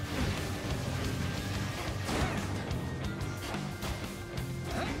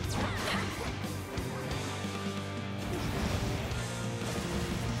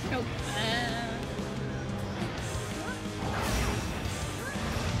 Nope.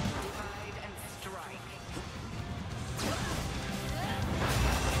 Divide and strike.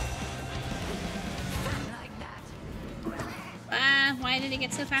 Like that. Why did he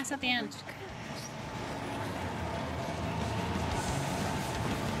get so fast at the end?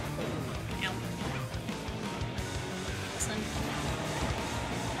 Ow. Listen.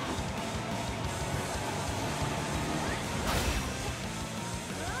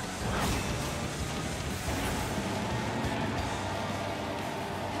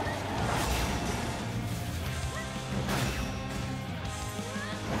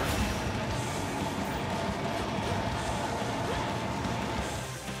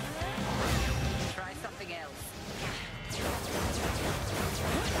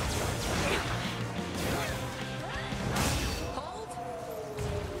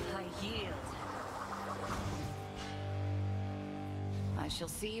 shall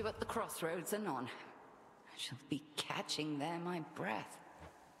see you at the crossroads anon. I shall be catching there my breath.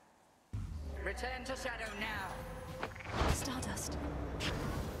 Return to Shadow now. Stardust.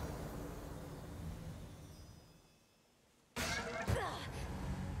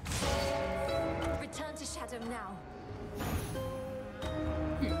 Return to Shadow now.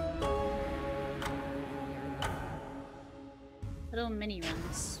 Little mini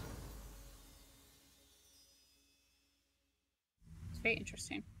runs. It's very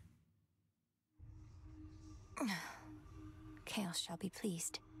interesting. Chaos shall be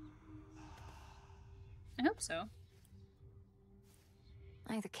pleased. I hope so.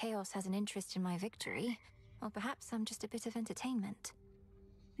 Either Chaos has an interest in my victory, or perhaps I'm just a bit of entertainment.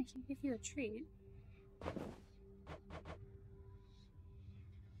 I can give you a treat.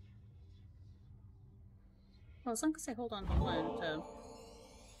 Well, as long as I hold on to one,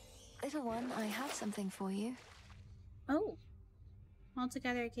 Little one, I have something for you. Oh.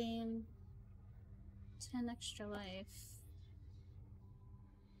 Altogether gain 10 extra life.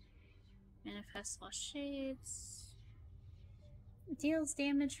 Manifest Lost Shades. Deals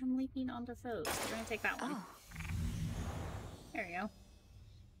damage from leaping onto foes. We're gonna take that one. Oh. There we go.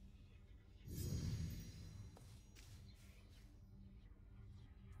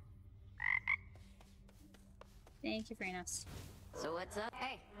 Thank you, Vranos. So what's up?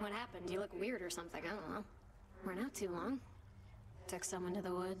 Hey, what happened? You look weird or something, I don't know. We're not too long. Took someone to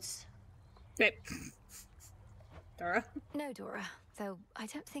the woods. Great. Dora? No, Dora. Though I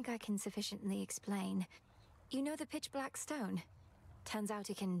don't think I can sufficiently explain. You know the pitch black stone? Turns out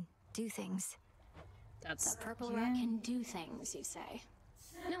it can do things. That's... The purple rat can do things, you say?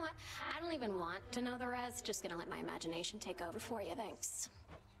 You know what? I don't even want to know the rest. Just gonna let my imagination take over for you, thanks.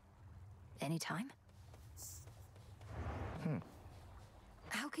 Anytime?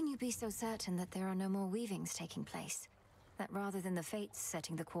 How can you be so certain that there are no more weavings taking place? That rather than the fates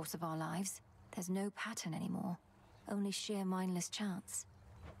setting the course of our lives, there's no pattern anymore. Only sheer mindless chance.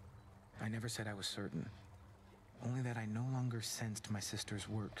 I never said I was certain. Only that I no longer sensed my sister's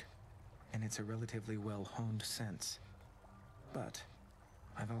work. And it's a relatively well-honed sense. But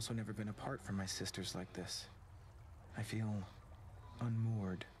I've also never been apart from my sisters like this. I feel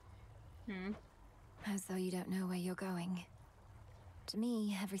unmoored. As though you don't know where you're going. To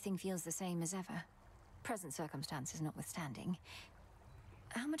me, everything feels the same as ever. Present circumstances notwithstanding.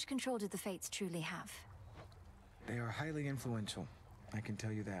 How much control did the fates truly have? They are highly influential, I can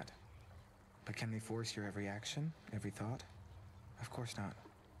tell you that. But can they force your every action, every thought? Of course not.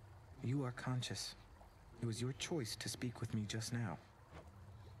 You are conscious. It was your choice to speak with me just now.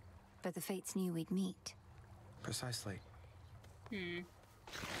 But the fates knew we'd meet. Precisely.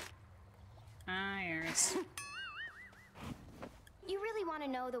 Iris. You really want to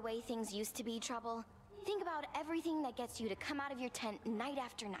know the way things used to be, Trouble? Think about everything that gets you to come out of your tent night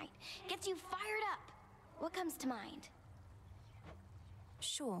after night. Gets you fired up. What comes to mind?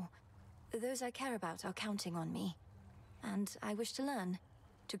 Sure. Those I care about are counting on me. And I wish to learn.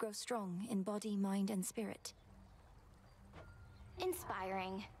 To grow strong in body, mind, and spirit.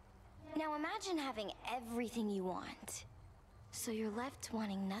 Inspiring. Now imagine having everything you want. So you're left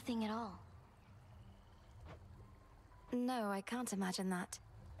wanting nothing at all. No, I can't imagine that.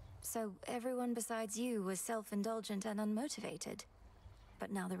 So everyone besides you was self-indulgent and unmotivated.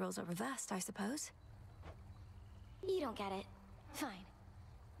 But now the roles are reversed, I suppose. You don't get it. Fine.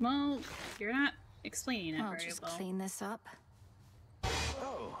 Well, you're not explaining it I'll very just well. clean this up.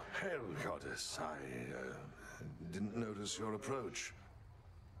 Oh, hail, Goddess. I didn't notice your approach.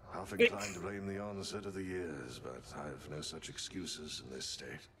 Half inclined to blame the onset of the years, but I've no such excuses in this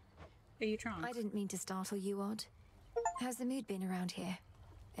state. Are you drunk? I didn't mean to startle you, Odd. How's the mood been around here?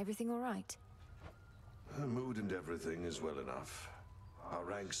 Everything all right? The mood and everything is well enough. Our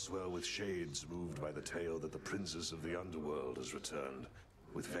ranks swell with shades moved by the tale that the princess of the underworld has returned,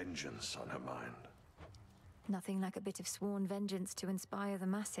 with vengeance on her mind. Nothing like a bit of sworn vengeance to inspire the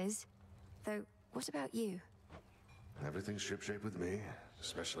masses. Though, what about you? Everything's shipshape with me,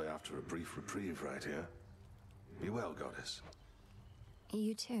 especially after a brief reprieve right here. Be well, Goddess.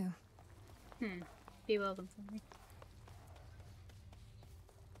 You too. Be welcome for me.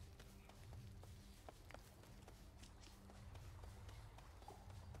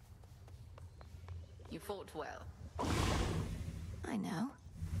 You fought well. I know.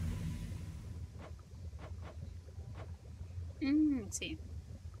 Let's see.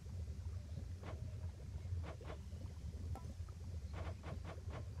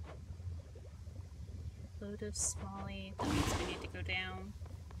 Lotus, Molly. That means we need to go down.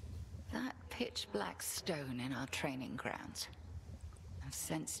 That pitch black stone in our training grounds. I've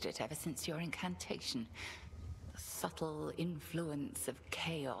sensed it ever since your incantation. The subtle influence of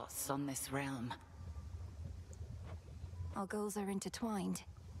chaos on this realm. Our goals are intertwined.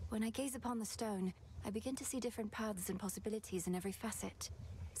 When I gaze upon the stone, I begin to see different paths and possibilities in every facet,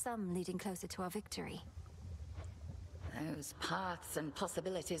 some leading closer to our victory. Those paths and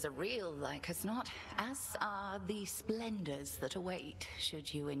possibilities are real, like as not, as are the splendors that await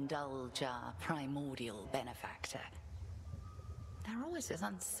should you indulge our primordial benefactor. There always is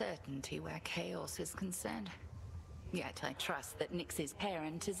uncertainty where chaos is concerned. Yet I trust that Nyx's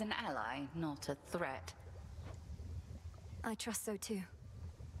parent is an ally, not a threat. I trust so too.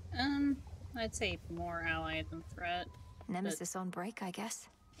 I'd say more ally than threat. Nemesis on break, I guess.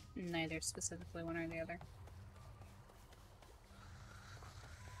 Neither specifically one or the other.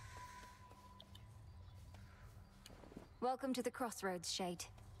 Welcome to the Crossroads, Shade.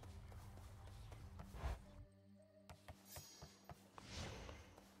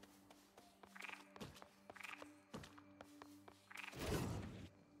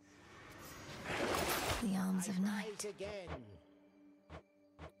 The arms of night. Again.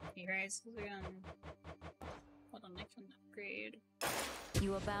 You guys, hold on, I can upgrade.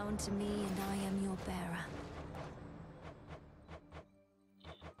 You are bound to me, and I am your bearer.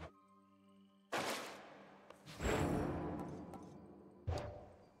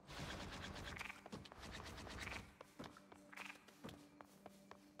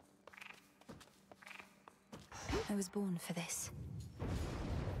 I was born for this.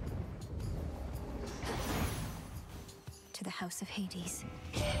 To the House of Hades.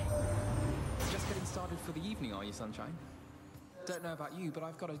 Just getting started for the evening, are you, Sunshine? Don't know about you, but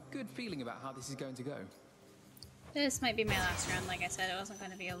I've got a good feeling about how this is going to go. This might be my last round, like I said, it wasn't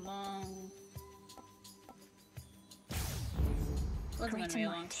going to be a long... Wasn't going to be a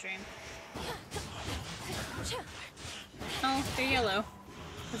long stream. Oh, they're yellow.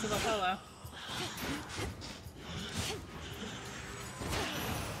 This is Apollo.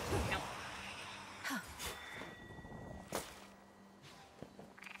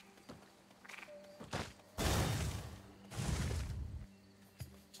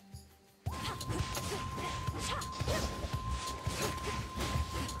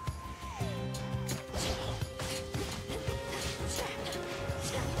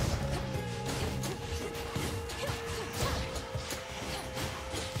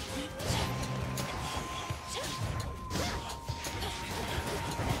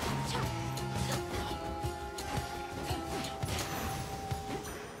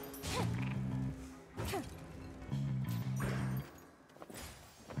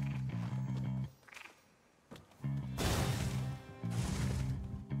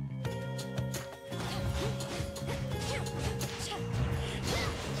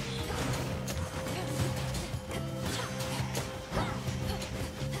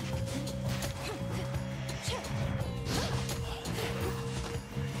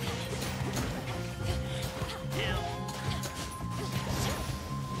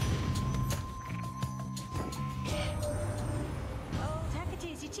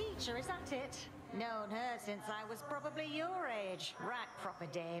 Is that it? Known her since I was probably your age. Right proper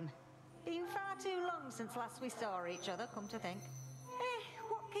dame. Been far too long since last we saw each other, come to think.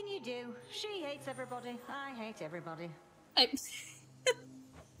 What can you do? She hates everybody. I hate everybody.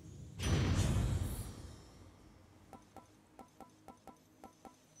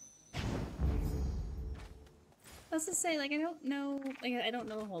 Let's just say, like, I don't know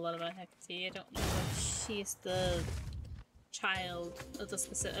a whole lot about Hecate. I don't know if she's the child of the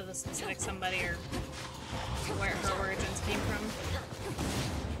specific somebody or where her origins came from.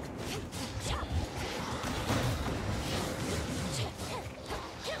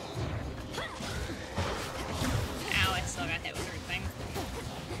 Ow, I still got hit with everything.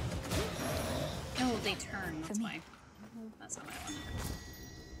 Oh, they turn, that's why. That's not what I wanted.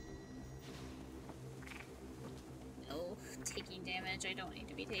 No, taking damage I don't need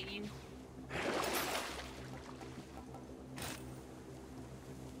to be taking.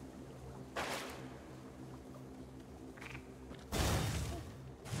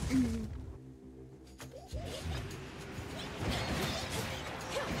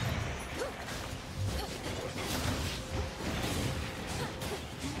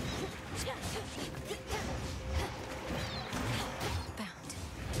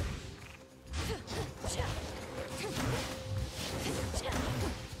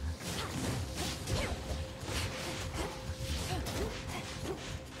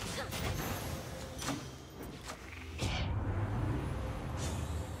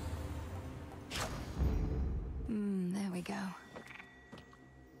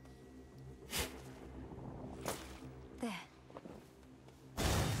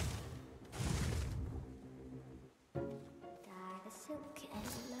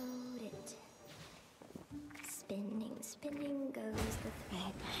 Spinning goes the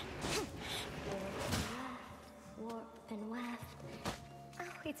thread. Warp and weft. Oh,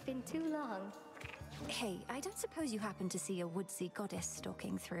 it's been too long. Hey, I don't suppose you happen to see a woodsy goddess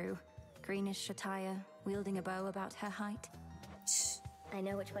stalking through? Greenish attire, wielding a bow about her height? I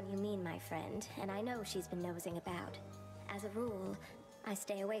know which one you mean, my friend, and I know she's been nosing about. As a rule, I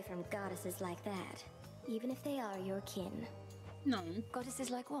stay away from goddesses like that, even if they are your kin. No. Goddesses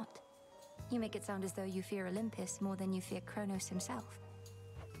like what? You make it sound as though you fear Olympus more than you fear Kronos himself.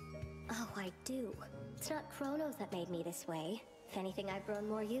 Oh, I do. It's not Kronos that made me this way. If anything, I've grown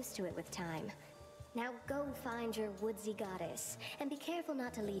more used to it with time. Now go find your woodsy goddess, and be careful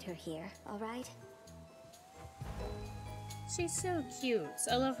not to lead her here, alright? She's so cute.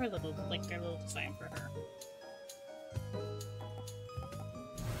 I love her little, like, their little design for her.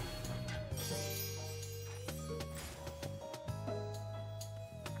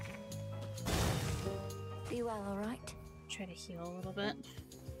 Be well, alright? Try to heal a little bit.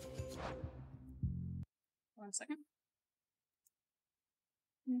 1 second.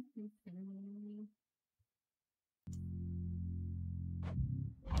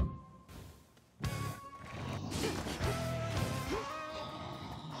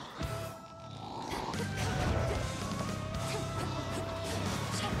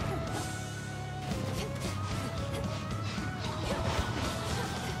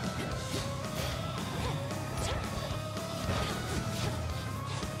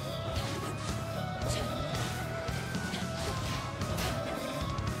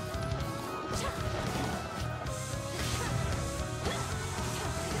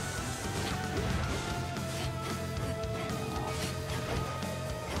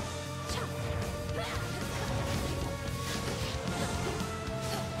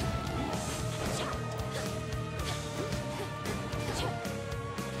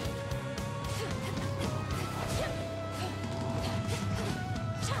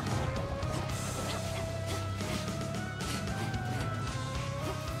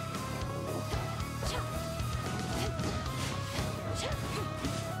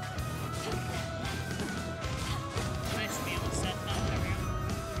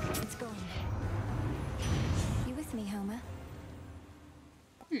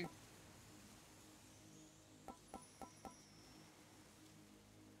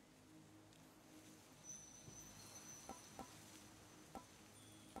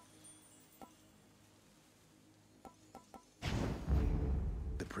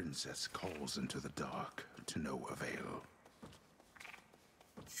 The princess calls into the dark to no avail.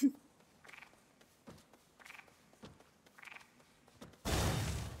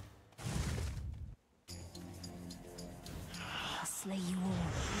 I'll slay you all.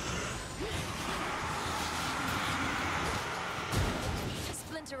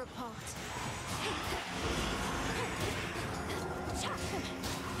 Splinter apart.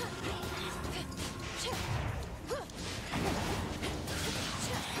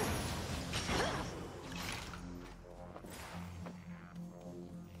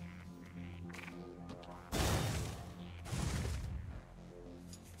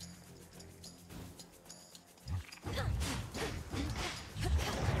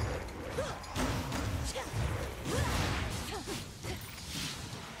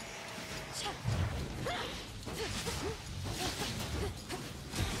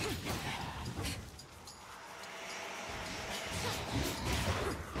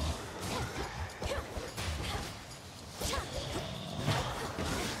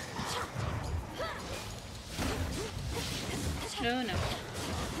 No, no.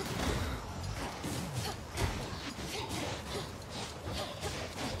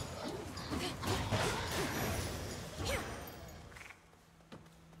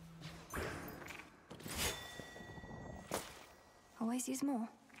 Always use more.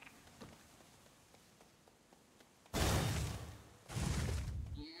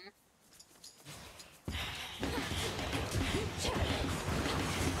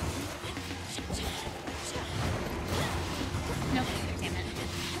 Nope, damn it.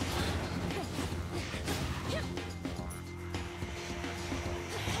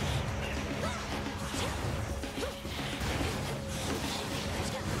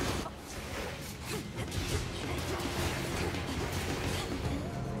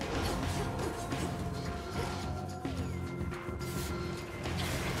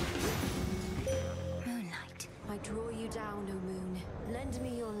 Moonlight, I draw you down, O moon. Lend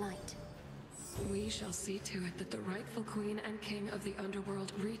me your light. We shall see to it that the rightful queen and king of the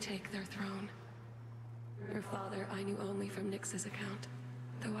underworld retake their throne. Her father I knew only from Nyx's account,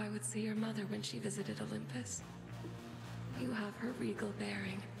 though I would see your mother when she visited Olympus. You have her regal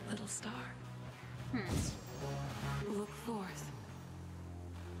bearing, little star. Look forth.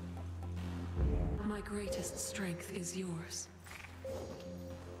 My greatest strength is yours.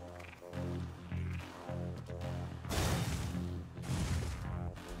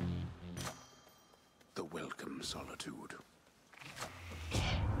 The welcome solitude.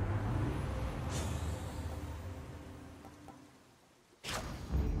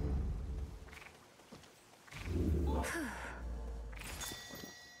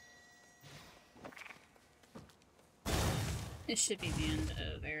 This should be the end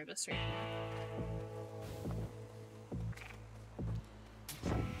of Erebus right here.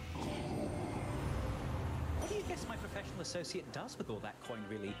 What do you guess my professional associate does with all that coin,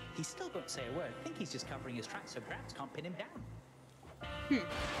 really? He still won't say a word. I think he's just covering his tracks so Gramps can't pin him down.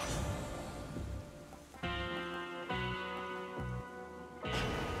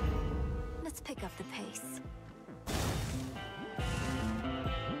 Let's pick up the pace.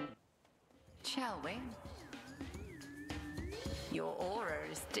 Shall we? Your aura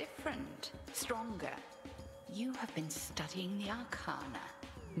is different, stronger. You have been studying the Arcana,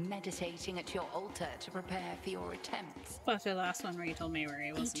 meditating at your altar to prepare for your attempts. Plus the last one where you told me where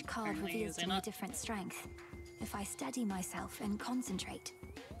he wasn't Each card currently reveals to using me a it. different strength. If I steady myself and concentrate,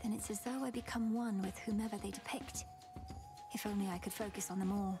 then it's as though I become one with whomever they depict. If only I could focus on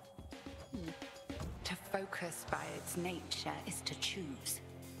them all. To focus by its nature is to choose.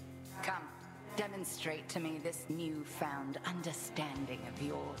 Come, demonstrate to me this newfound understanding of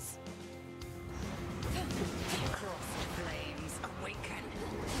yours. Crossed flames awaken.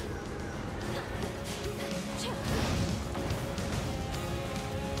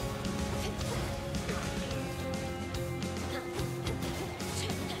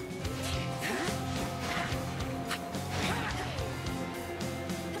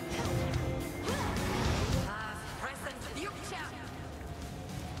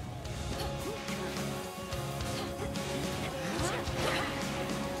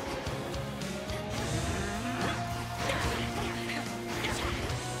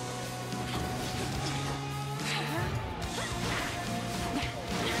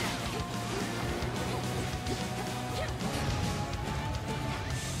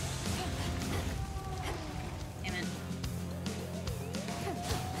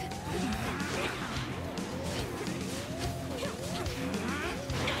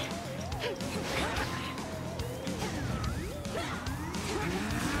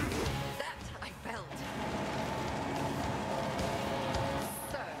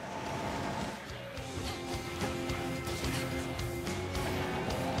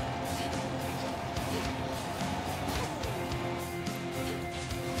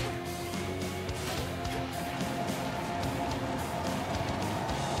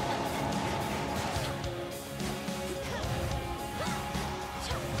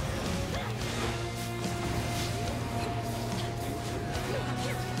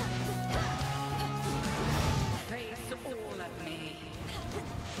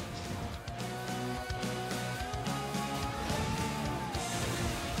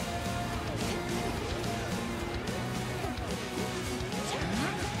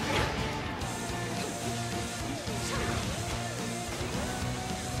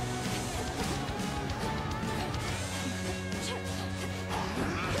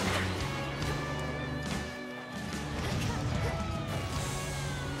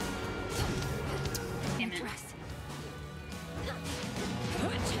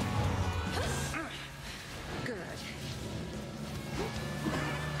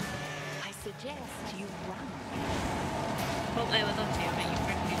 suggest you run. Well, I would love to, but you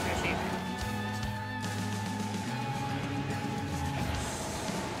correct me for sure.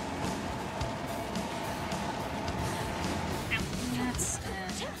 That's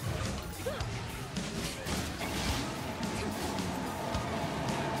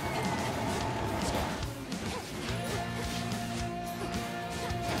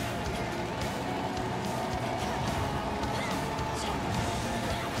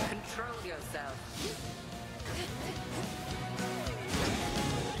Control yourself.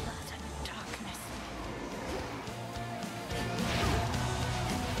 Darkness.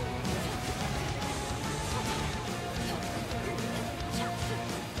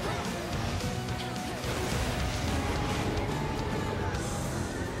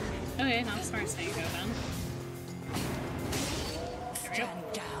 okay, now smart saying go then. Stand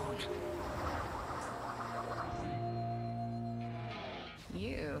down.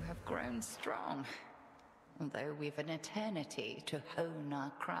 You have grown strong, although we've an eternity to hone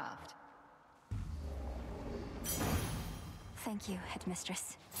our craft. Thank you,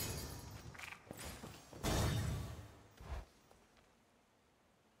 Headmistress.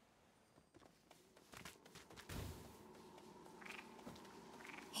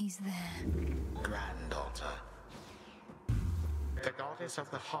 He's there. Granddaughter. The goddess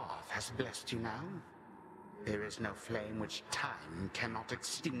of the hearth has blessed you now. There is no flame which time cannot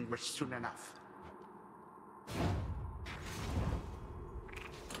extinguish soon enough.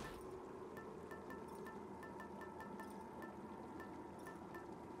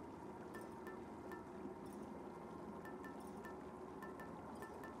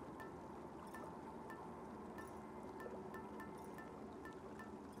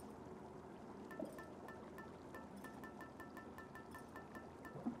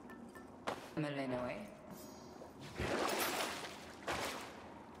 Malinoe.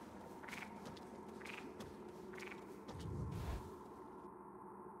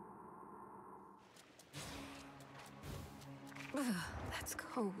 Ugh, that's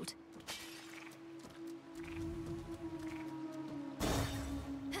cold.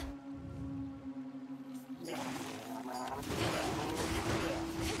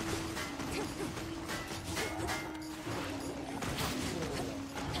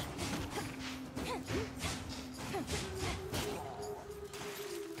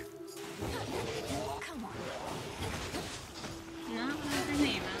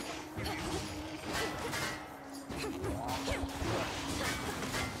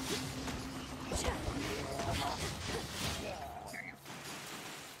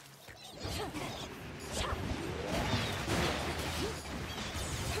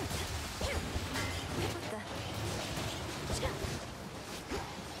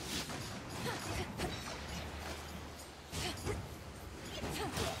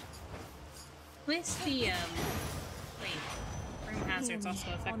 At least the, wait, room hazards also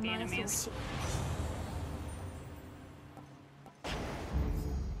affect the enemies.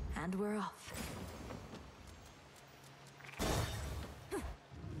 And we're off.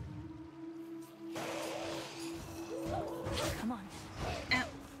 Come on. Ow.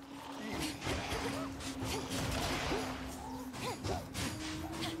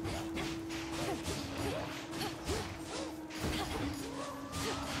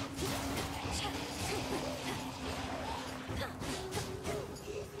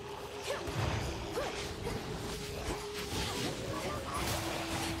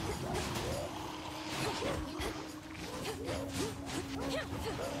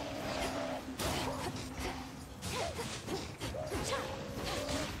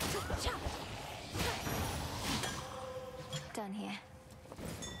 Done here.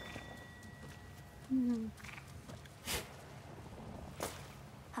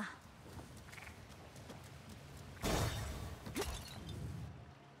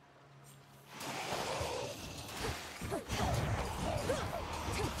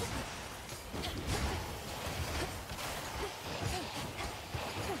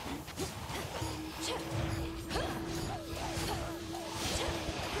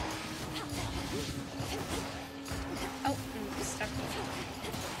 Oh, I'm stuck.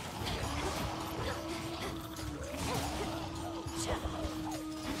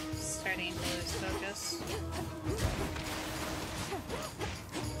 Starting to lose focus.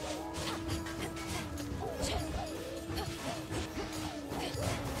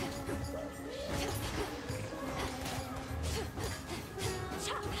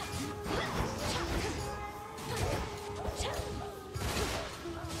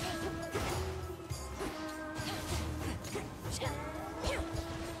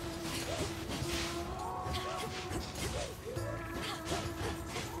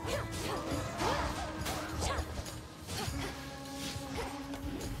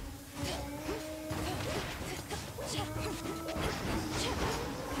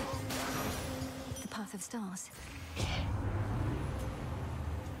 The path of stars.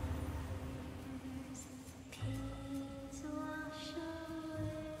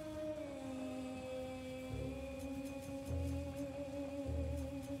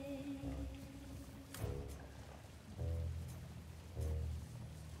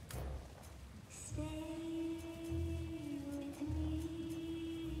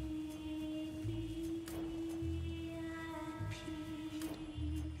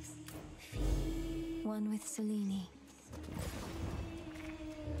 One with Selene.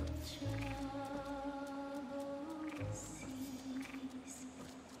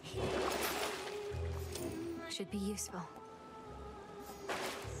 Should be useful.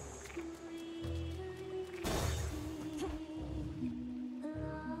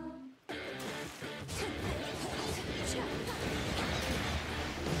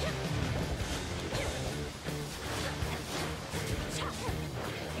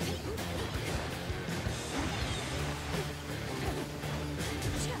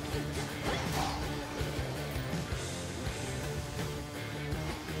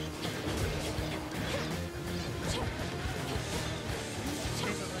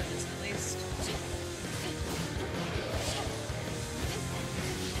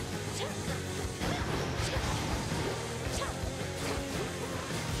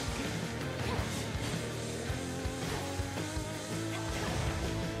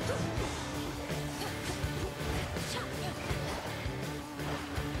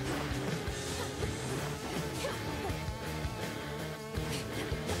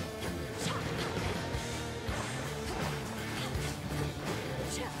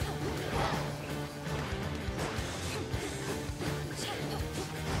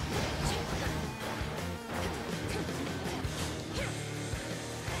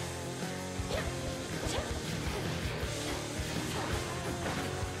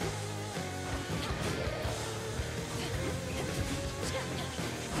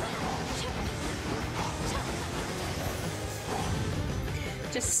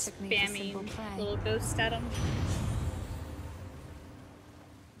 just Took me for simple spamming play. little ghosts at him.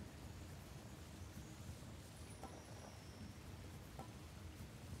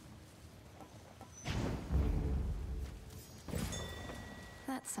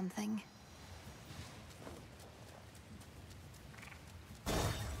 That's something.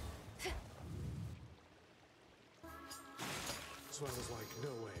 So I was like,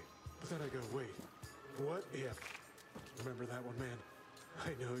 no way. But then I go, wait, what if? Remember that one, man? I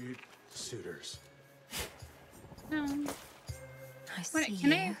know you suitors. No. I Wait, see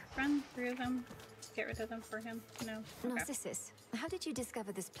can you. I run through them? Get rid of them for him? No. Okay. Narcissus, how did you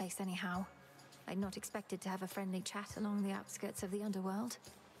discover this place anyhow? I'd not expected to have a friendly chat along the outskirts of the underworld.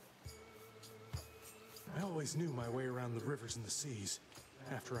 I always knew my way around the rivers and the seas.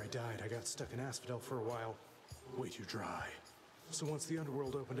 After I died, I got stuck in Asphodel for a while. Way too dry. So once the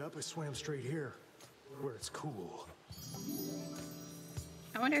underworld opened up, I swam straight here, where it's cool.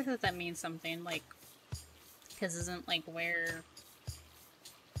 I wonder if that means something, like, because isn't, like, where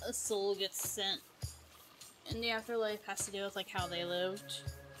a soul gets sent in the afterlife has to do with, like, how they lived.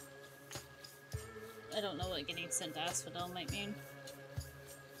 I don't know what getting sent to Asphodel might mean.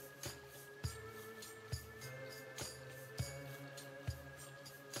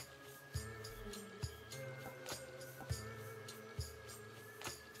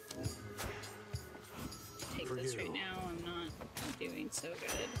 Take this right now, I'm not doing so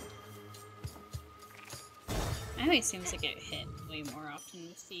good. I always seem to get hit way more often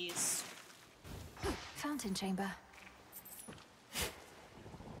with these. Fountain chamber.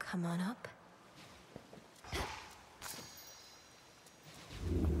 Come on up.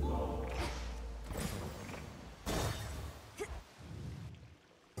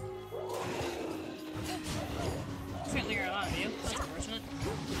 Certainly are a lot of you. That's unfortunate.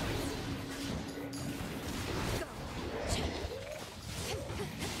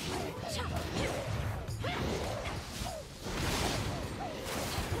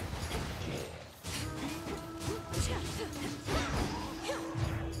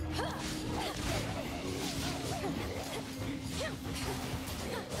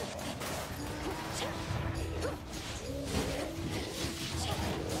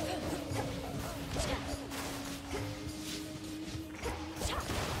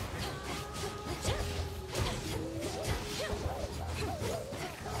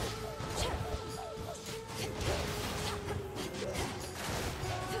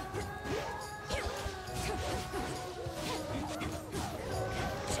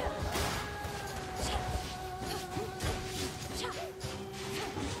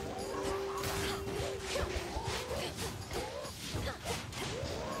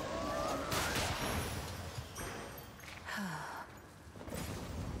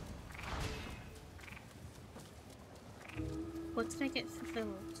 What did I get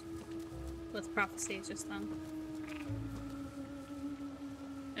fulfilled with prophecy just then?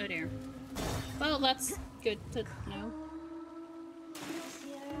 Oh dear. Well, that's good to know.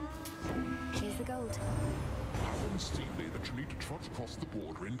 Here's the gold. Unseemly that you need to trudge across the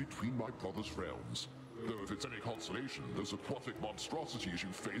border in between my brother's realms. Though if it's any consolation, those aquatic monstrosities you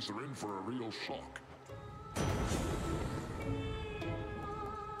face are in for a real shock.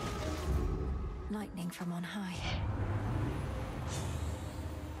 Lightning from on high.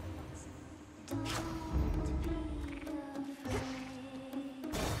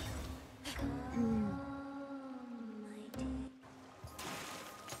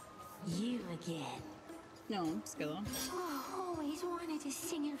 You again. No, Skilla. Oh, always wanted to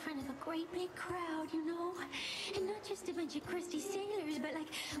sing in front of a great big crowd, you know? And not just a bunch of crusty sailors, but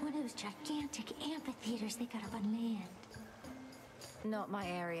like one of those gigantic amphitheaters they got up on land. Not my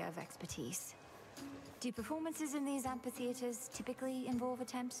area of expertise. Do performances in these amphitheaters typically involve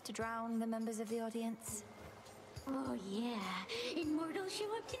attempts to drown the members of the audience? Oh, yeah. And mortals show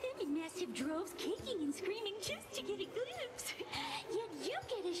up to them in massive droves, kicking and screaming just to get a glimpse. Yet you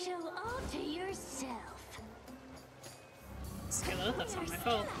get a show all to yourself. Skilla, that's not my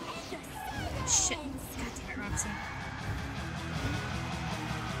fault. Shit. God damn it, Roxy.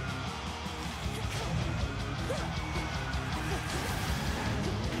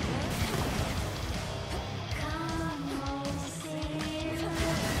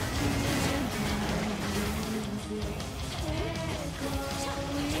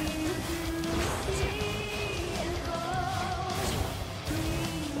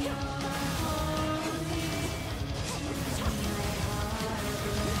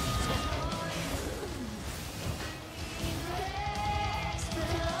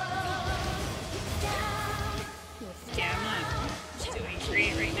 Yeah, I'm not doing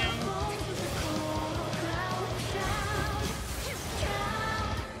great right now.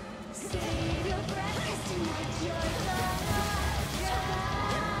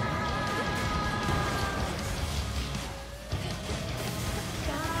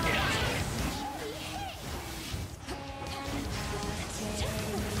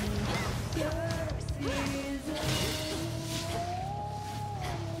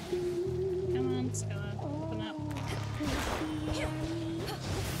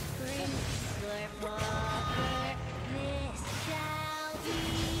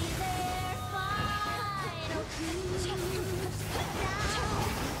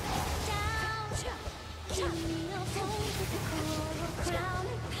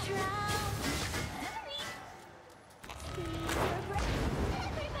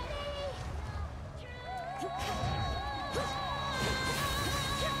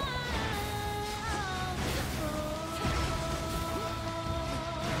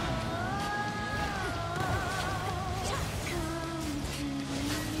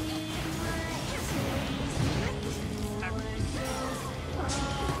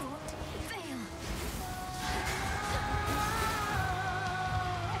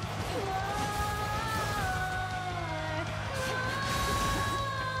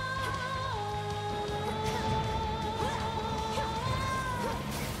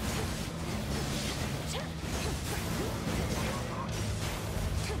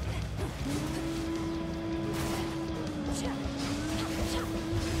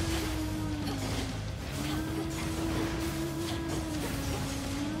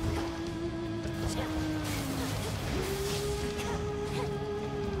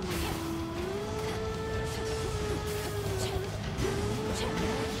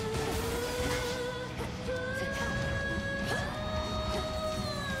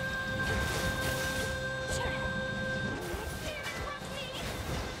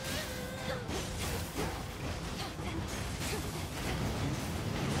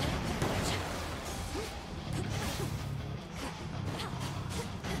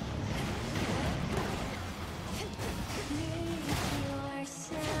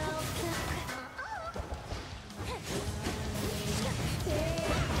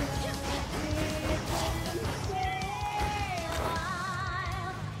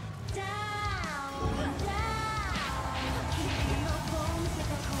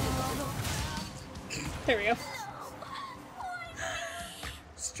 There we go.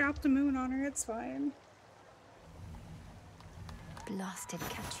 Just drop the moon on her, it's fine. Blasted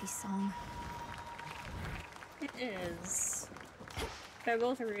catchy song. It is. They're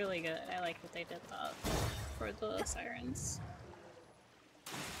both really good. I like that they did that for the sirens.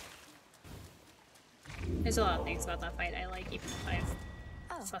 There's a lot of things about that fight I like, even if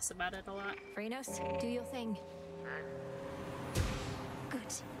I've fussed about it a lot. Phrynos, do your thing. Good.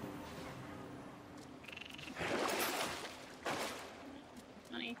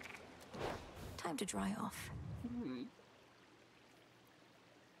 Funny. Time to dry off. Mm-hmm.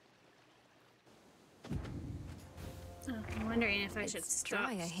 Oh, I'm wondering if I should stop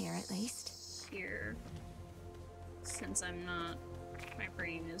drier here at least. Here, since I'm not. My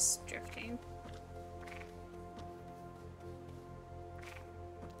brain is drifting.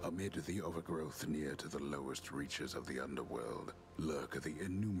 Amid the overgrowth near to the lowest reaches of the underworld lurk the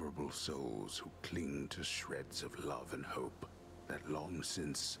innumerable souls who cling to shreds of love and hope that long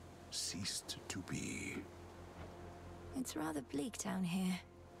since ceased to be. It's rather bleak down here.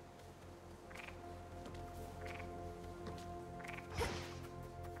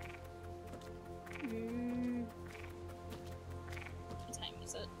 What time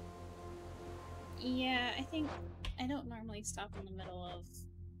is it? Yeah, I think I don't normally stop in the middle of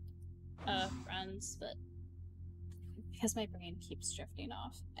runs, but because my brain keeps drifting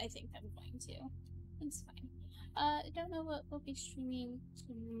off, I think I'm going to. It's fine. I don't know what we'll be streaming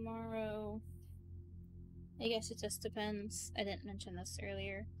tomorrow. I guess it just depends. I didn't mention this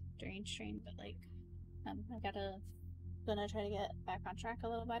earlier during stream, but like, I gonna try to get back on track a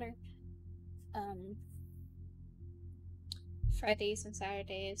little better. Fridays and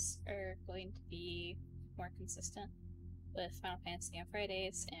Saturdays are going to be more consistent with Final Fantasy on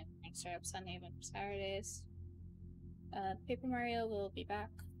Fridays and Extra Up Sunday and Saturdays. Paper Mario will be back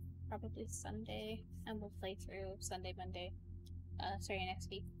probably Sunday, and we'll play through Sunday, Monday, starting next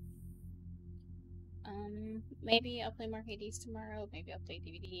week. Maybe I'll play more Hades tomorrow, maybe I'll play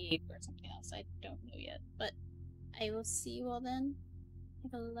DVD or something else, I don't know yet, but I will see you all then.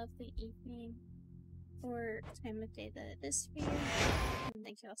 Have a lovely evening or time of day that it is for you, and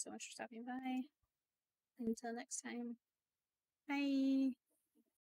thank you all so much for stopping by. Until next time, bye!